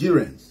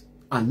Nigerians,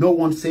 and no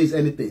one says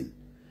anything.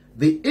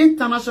 The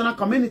international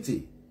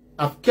community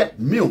have kept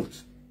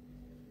mute.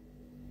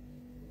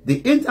 The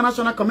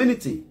international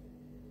community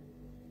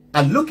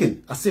are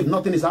looking as if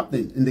nothing is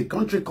happening in the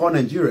country called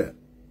Nigeria.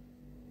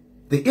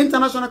 The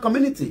international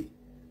community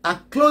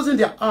are closing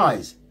their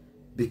eyes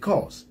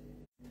because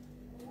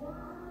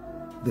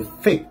the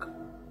fake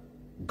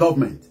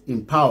government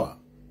in power.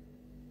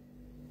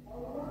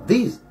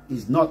 This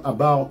is not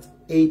about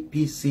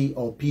APC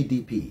or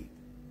PDP.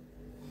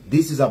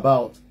 This is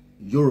about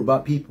Yoruba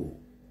people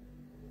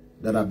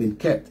that have been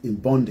kept in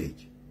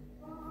bondage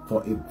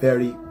for a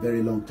very,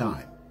 very long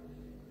time.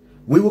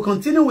 We will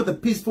continue with the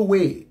peaceful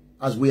way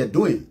as we are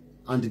doing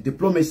and the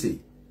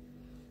diplomacy.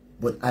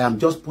 But I am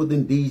just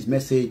putting this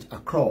message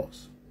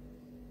across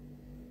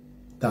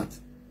that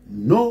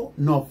none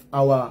of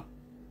our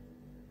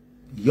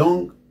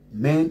young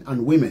men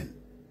and women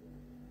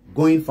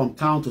going from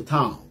town to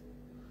town,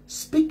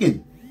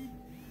 speaking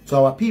to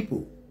our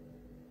people,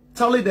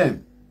 telling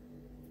them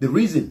the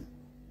reason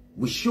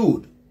we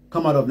should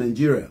come out of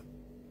Nigeria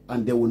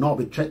and they will not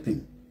be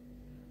threatened.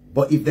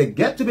 But if they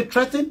get to be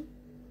threatened,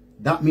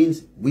 that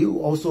means we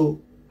will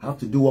also have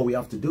to do what we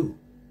have to do.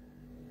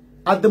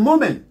 At the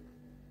moment,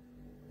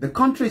 the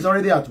country is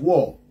already at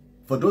war.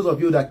 For those of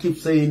you that keep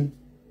saying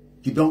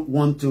you don't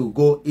want to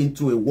go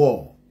into a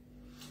war,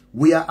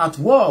 we are at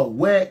war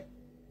where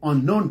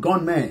unknown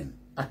gunmen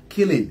are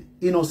killing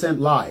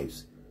innocent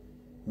lives,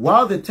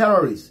 while the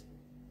terrorists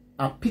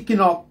are picking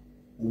up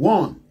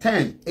 1,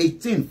 10,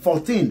 18,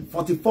 14,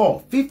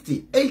 44,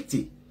 50,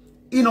 80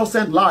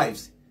 innocent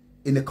lives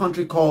in the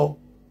country called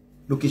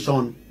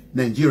location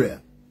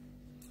Nigeria.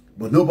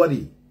 But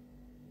nobody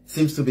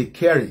seems to be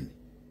caring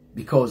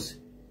because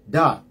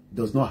that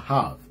does not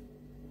have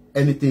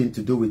anything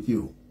to do with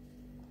you.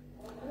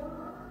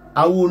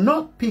 I will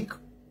not pick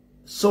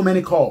so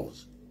many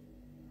calls,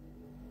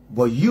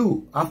 but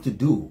you have to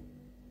do,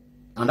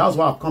 and that's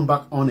why I've come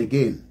back on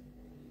again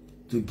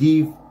to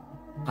give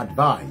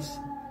advice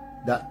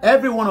that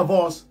every one of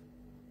us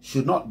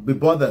should not be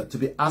bothered to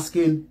be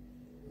asking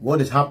what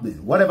is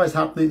happening. Whatever is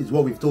happening is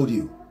what we've told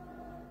you.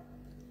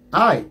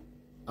 I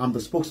am the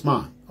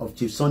spokesman of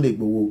Chief Sunday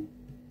Igboho,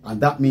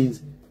 and that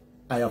means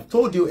I have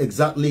told you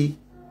exactly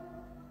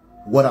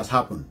what has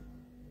happened.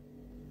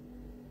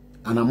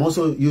 And I'm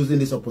also using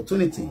this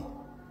opportunity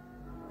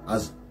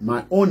as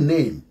my own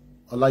name,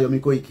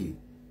 KOIKI,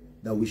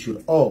 that we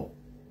should all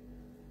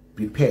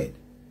be prepared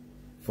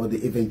for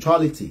the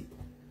eventuality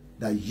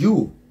that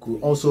you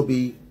could also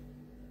be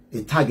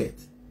a target.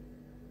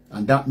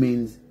 And that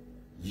means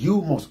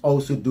you must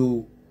also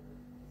do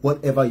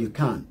whatever you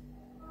can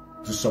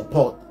to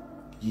support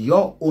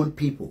your own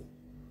people.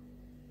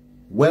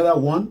 Whether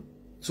 1,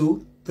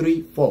 2,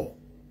 3, 4.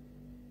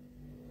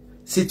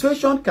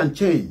 Situation can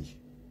change,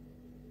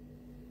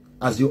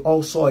 as you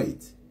all saw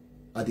it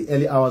at the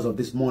early hours of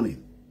this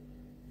morning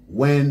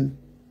when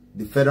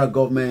the federal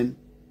government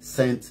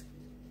sent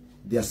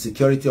their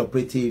security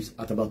operatives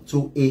at about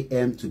 2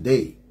 a.m.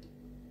 today,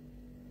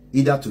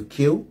 either to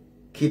kill,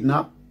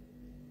 kidnap,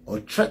 or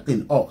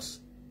threaten us.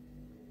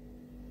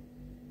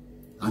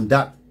 And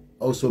that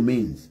also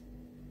means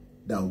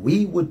that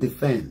we would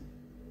defend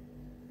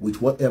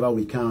with whatever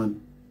we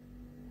can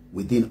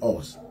within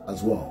us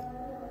as well.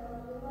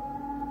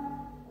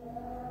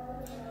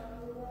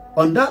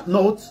 On that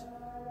note,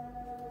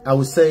 I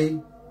would say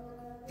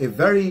a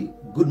very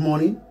good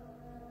morning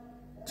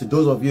to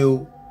those of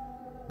you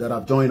that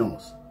have joined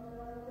us.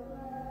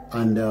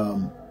 And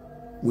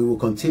we will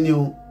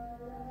continue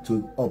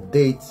to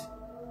update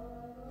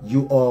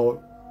you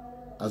all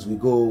as we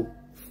go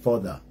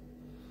further.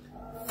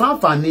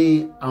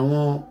 Fáǹfààní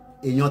àwọn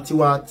èèyàn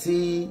tiwa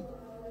tí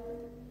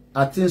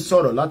a ti ń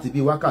sọ̀rọ̀ láti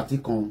bí wákàtí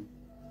kan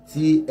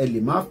tí ẹ lè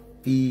má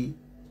fi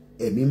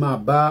ẹ̀mí máa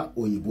bá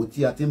òyìnbó tí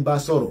a ti ń bá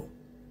sọ̀rọ̀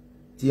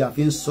tí a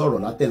fi ń sọ̀rọ̀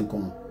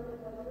látẹ̀ǹkan.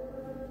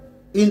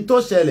 In tó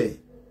ṣẹlẹ̀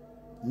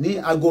ní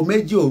aago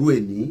 2 òru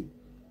èní,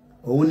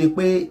 òun ni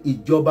pé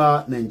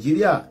ìjọba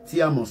Nàìjíríà tí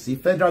a mọ̀ sí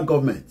federal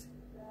government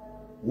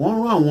wọ́n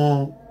rán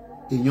àwọn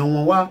èèyàn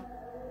wọn wá.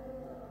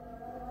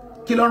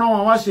 Kí ló rán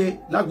wọn wá ṣe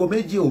láago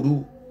 2 òru?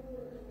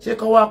 Ṣé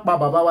kó wá pa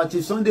bàbá wa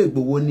Chief Sunday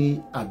Igboho ni,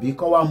 àbí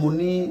kó wá mú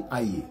ní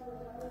àyè,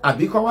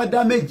 àbí kó wá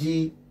dá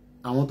méjì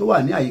àwọn tó wà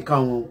ní àyíká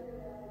wọn?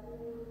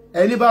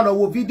 Ẹni bá lọ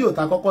wo fídíò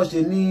tá kọ́kọ́ ṣe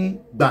ní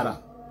gbàrà,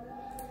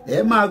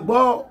 ẹ máa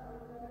gbọ́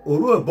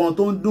òró ìbọn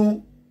tó ń dún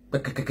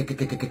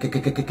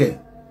pẹ̀kẹ̀kẹ̀kẹ̀kẹ̀kẹ̀kẹ̀kẹ̀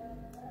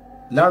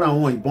lára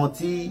àwọn ìbọn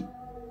tí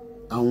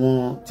àwọn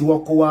tí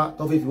wọ́n kó wá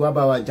tó fi wá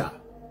bá wa jà.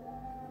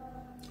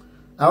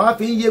 Àwa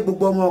fi ń yé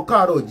gbogbo ọmọ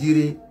káàárọ̀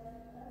oòjíire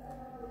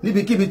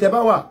níbikíbi tẹ́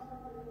bá wà,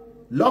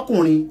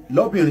 lọ́kùnrin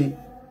lóbìnrin,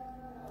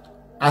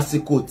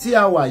 àsìkò tí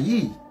a wà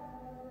yìí,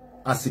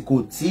 àsìkò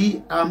tí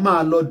a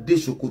máa lọ dé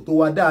ṣòkòtò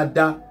wa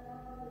dáadáa,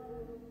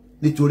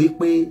 nítorí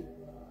pé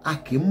a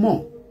kì í mọ̀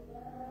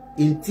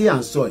in tí à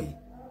ń sọ yìí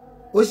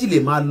ó sì lè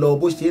máa lọ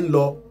bó ṣe ń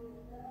lọ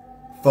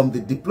from the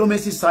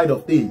diplomacy side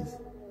of things.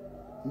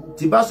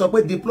 Tí bá sọ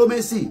pé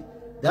diplomacy,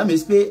 that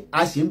means pé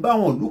a ṣì ń bá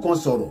àwọn ìlú kan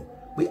sọ̀rọ̀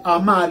pé a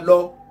máa lọ,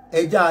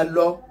 ẹja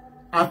lọ,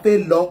 a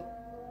fẹ́ lọ,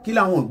 kí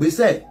làwọn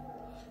ìgbésẹ̀.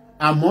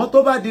 Àmọ́ tó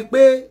bá di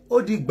pé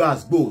ó di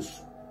gbàsgbòs,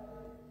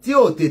 tí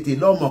ò tètè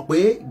lọ mọ̀ pé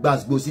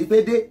gbàsgbòsí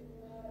fẹ́ dé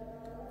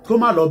kó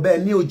má lọ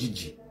bẹ́ẹ̀ ní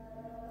òjijì.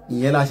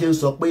 Ìyẹn la ṣe ń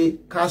sọ pé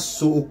ká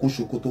so okùn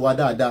ṣòkòtò wa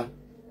dáadáa.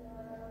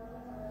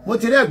 Mo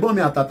ti rí ẹ̀gbọ́n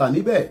mi àtàtà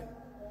níbẹ̀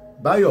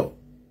Báyọ̀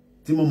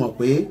tí mo mọ̀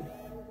pé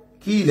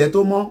kí ilẹ̀ tó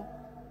mọ́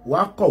wá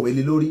kọ̀wé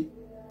lé lórí.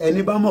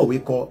 Ẹni bá mọ̀wé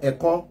kọ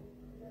ẹ̀kọ́.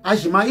 A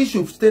sì máa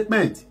issue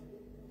statement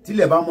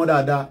tílẹ̀ bá mọ́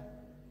dáadáa.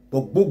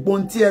 Gbogbo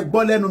ohun tí ẹ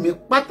gbọ́ lẹ́nu mi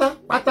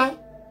pátápátá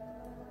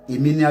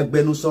èmi ni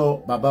agbẹnusọ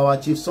bàbá wa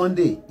Chief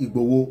Sunday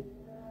Igboho.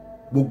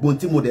 Gbogbo ohun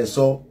tí mo dẹ̀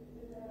sọ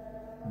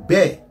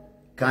bẹ́ẹ̀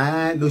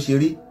kàn ló ṣe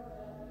rí.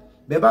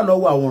 Bẹ́ẹ̀ bá lọ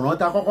wo àwòrán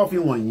tá kọ́kọ́ fi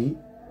wọ̀nyí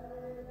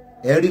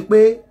ẹ rí pé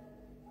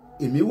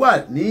èmi wà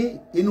ní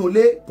inú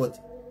ilé but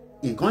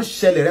nǹkan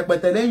ṣẹlẹ̀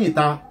rẹpẹtẹ lẹ́yìn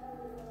ta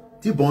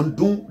tí bọ́n ń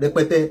dún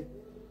rẹpẹtẹ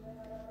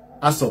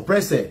a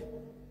suppress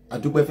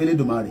àdúpẹ́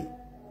f'Elédùmarè.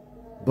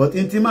 But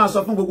n ti máa sọ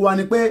fún gbogbo wa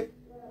ni pé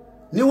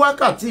ní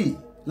wákàtí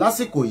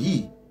lásìkò yìí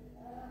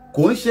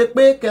kò ń ṣe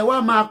pé kẹ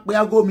wá máa pe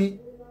aago mi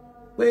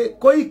pé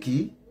Kóìkì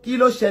kí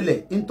ló ṣẹlẹ̀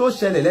n tó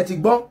ṣẹlẹ̀ lẹ ti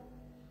gbọ́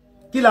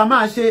kí la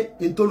máa ṣe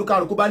n tó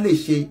olúkálùkù bá lè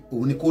ṣe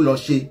òun ni kó lọ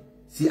ṣe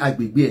sí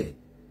agbègbè ẹ̀.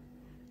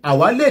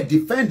 Àwa lè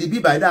defend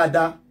bíbá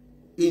dáadáa.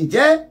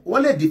 Ǹjẹ́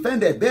wọ́n lè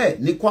defend ẹ̀ bẹ́ẹ̀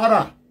ní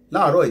Kwara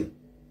láàárọ̀ yìí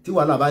tí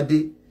wàhálà bá dé?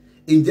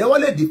 Ǹjẹ́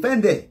wọ́n lè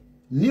defend ẹ̀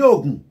ní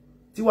Ògùn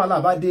tí wàhálà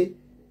bá dé?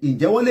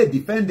 Ǹjẹ́ wọ́n lè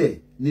defend ẹ̀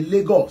ní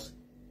Lagos?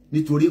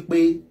 Nítorí pé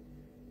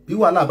bí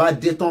wàhálà bá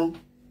dé tán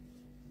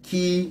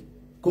kí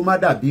kó má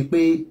dàbí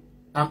pé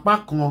apá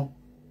kan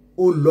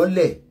ó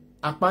lọ́lẹ̀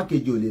apá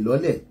kejì ò lè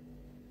lọ́lẹ̀.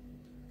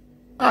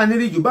 A ní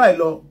rí jù báyìí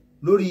lọ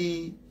lórí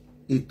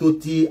ètò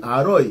ti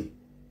àárọ̀ yìí.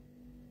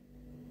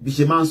 Bí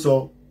ṣe máa ń sọ,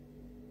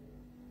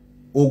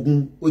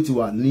 ogun ó ti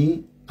wà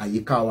ní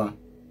àyíká wa.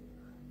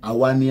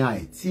 Àwa ni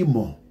àìtí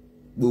mọ̀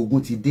pé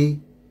ogun ti dé.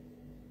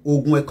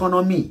 Ogun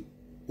economy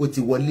ó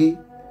ti wọlé,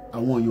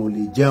 àwọn èèyàn ò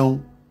lè jẹun.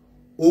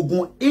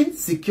 Ogun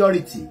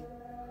insecurity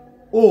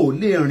ó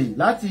lè rìn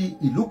láti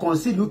ìlú kan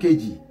sí ìlú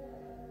kejì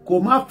kó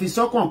má fi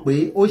sọ́kàn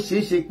pé ó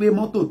ṣeéṣe pé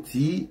mọ́tò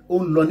tí ó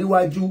ń lọ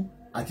níwájú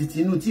àti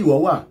tinú tí ìwọ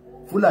wà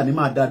Fúlàní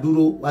máa dá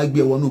dúró wá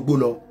gbé wọnú igbó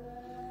lọ.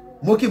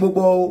 Mo kí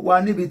gbogbo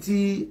wa níbi tí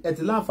ẹ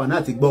ti láǹfààní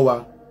àti gbọ́ wa.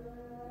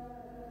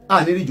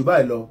 A ní rí jù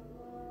báyìí lọ.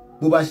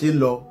 Bó bá ṣe ń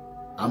lọ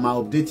a máa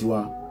update wa.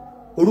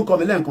 Orúkọ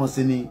mi lẹ́ẹ̀kan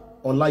sí ni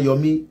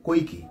Ọláyọmí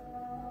Kóìkì,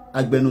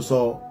 agbẹnusọ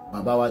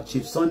bàbá wa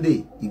Chief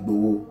Sunday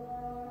Igboho.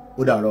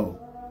 Ó dàárọ̀,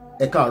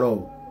 ẹ káàárọ̀,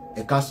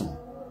 ẹ káàsán,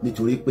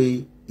 nítorí pé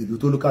ìlú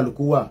tó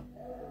lúkálukú wà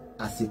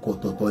àsìkò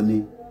ọ̀tọ̀ọ̀tọ̀ ni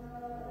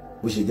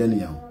bó ṣe jẹ́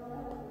nìyẹn.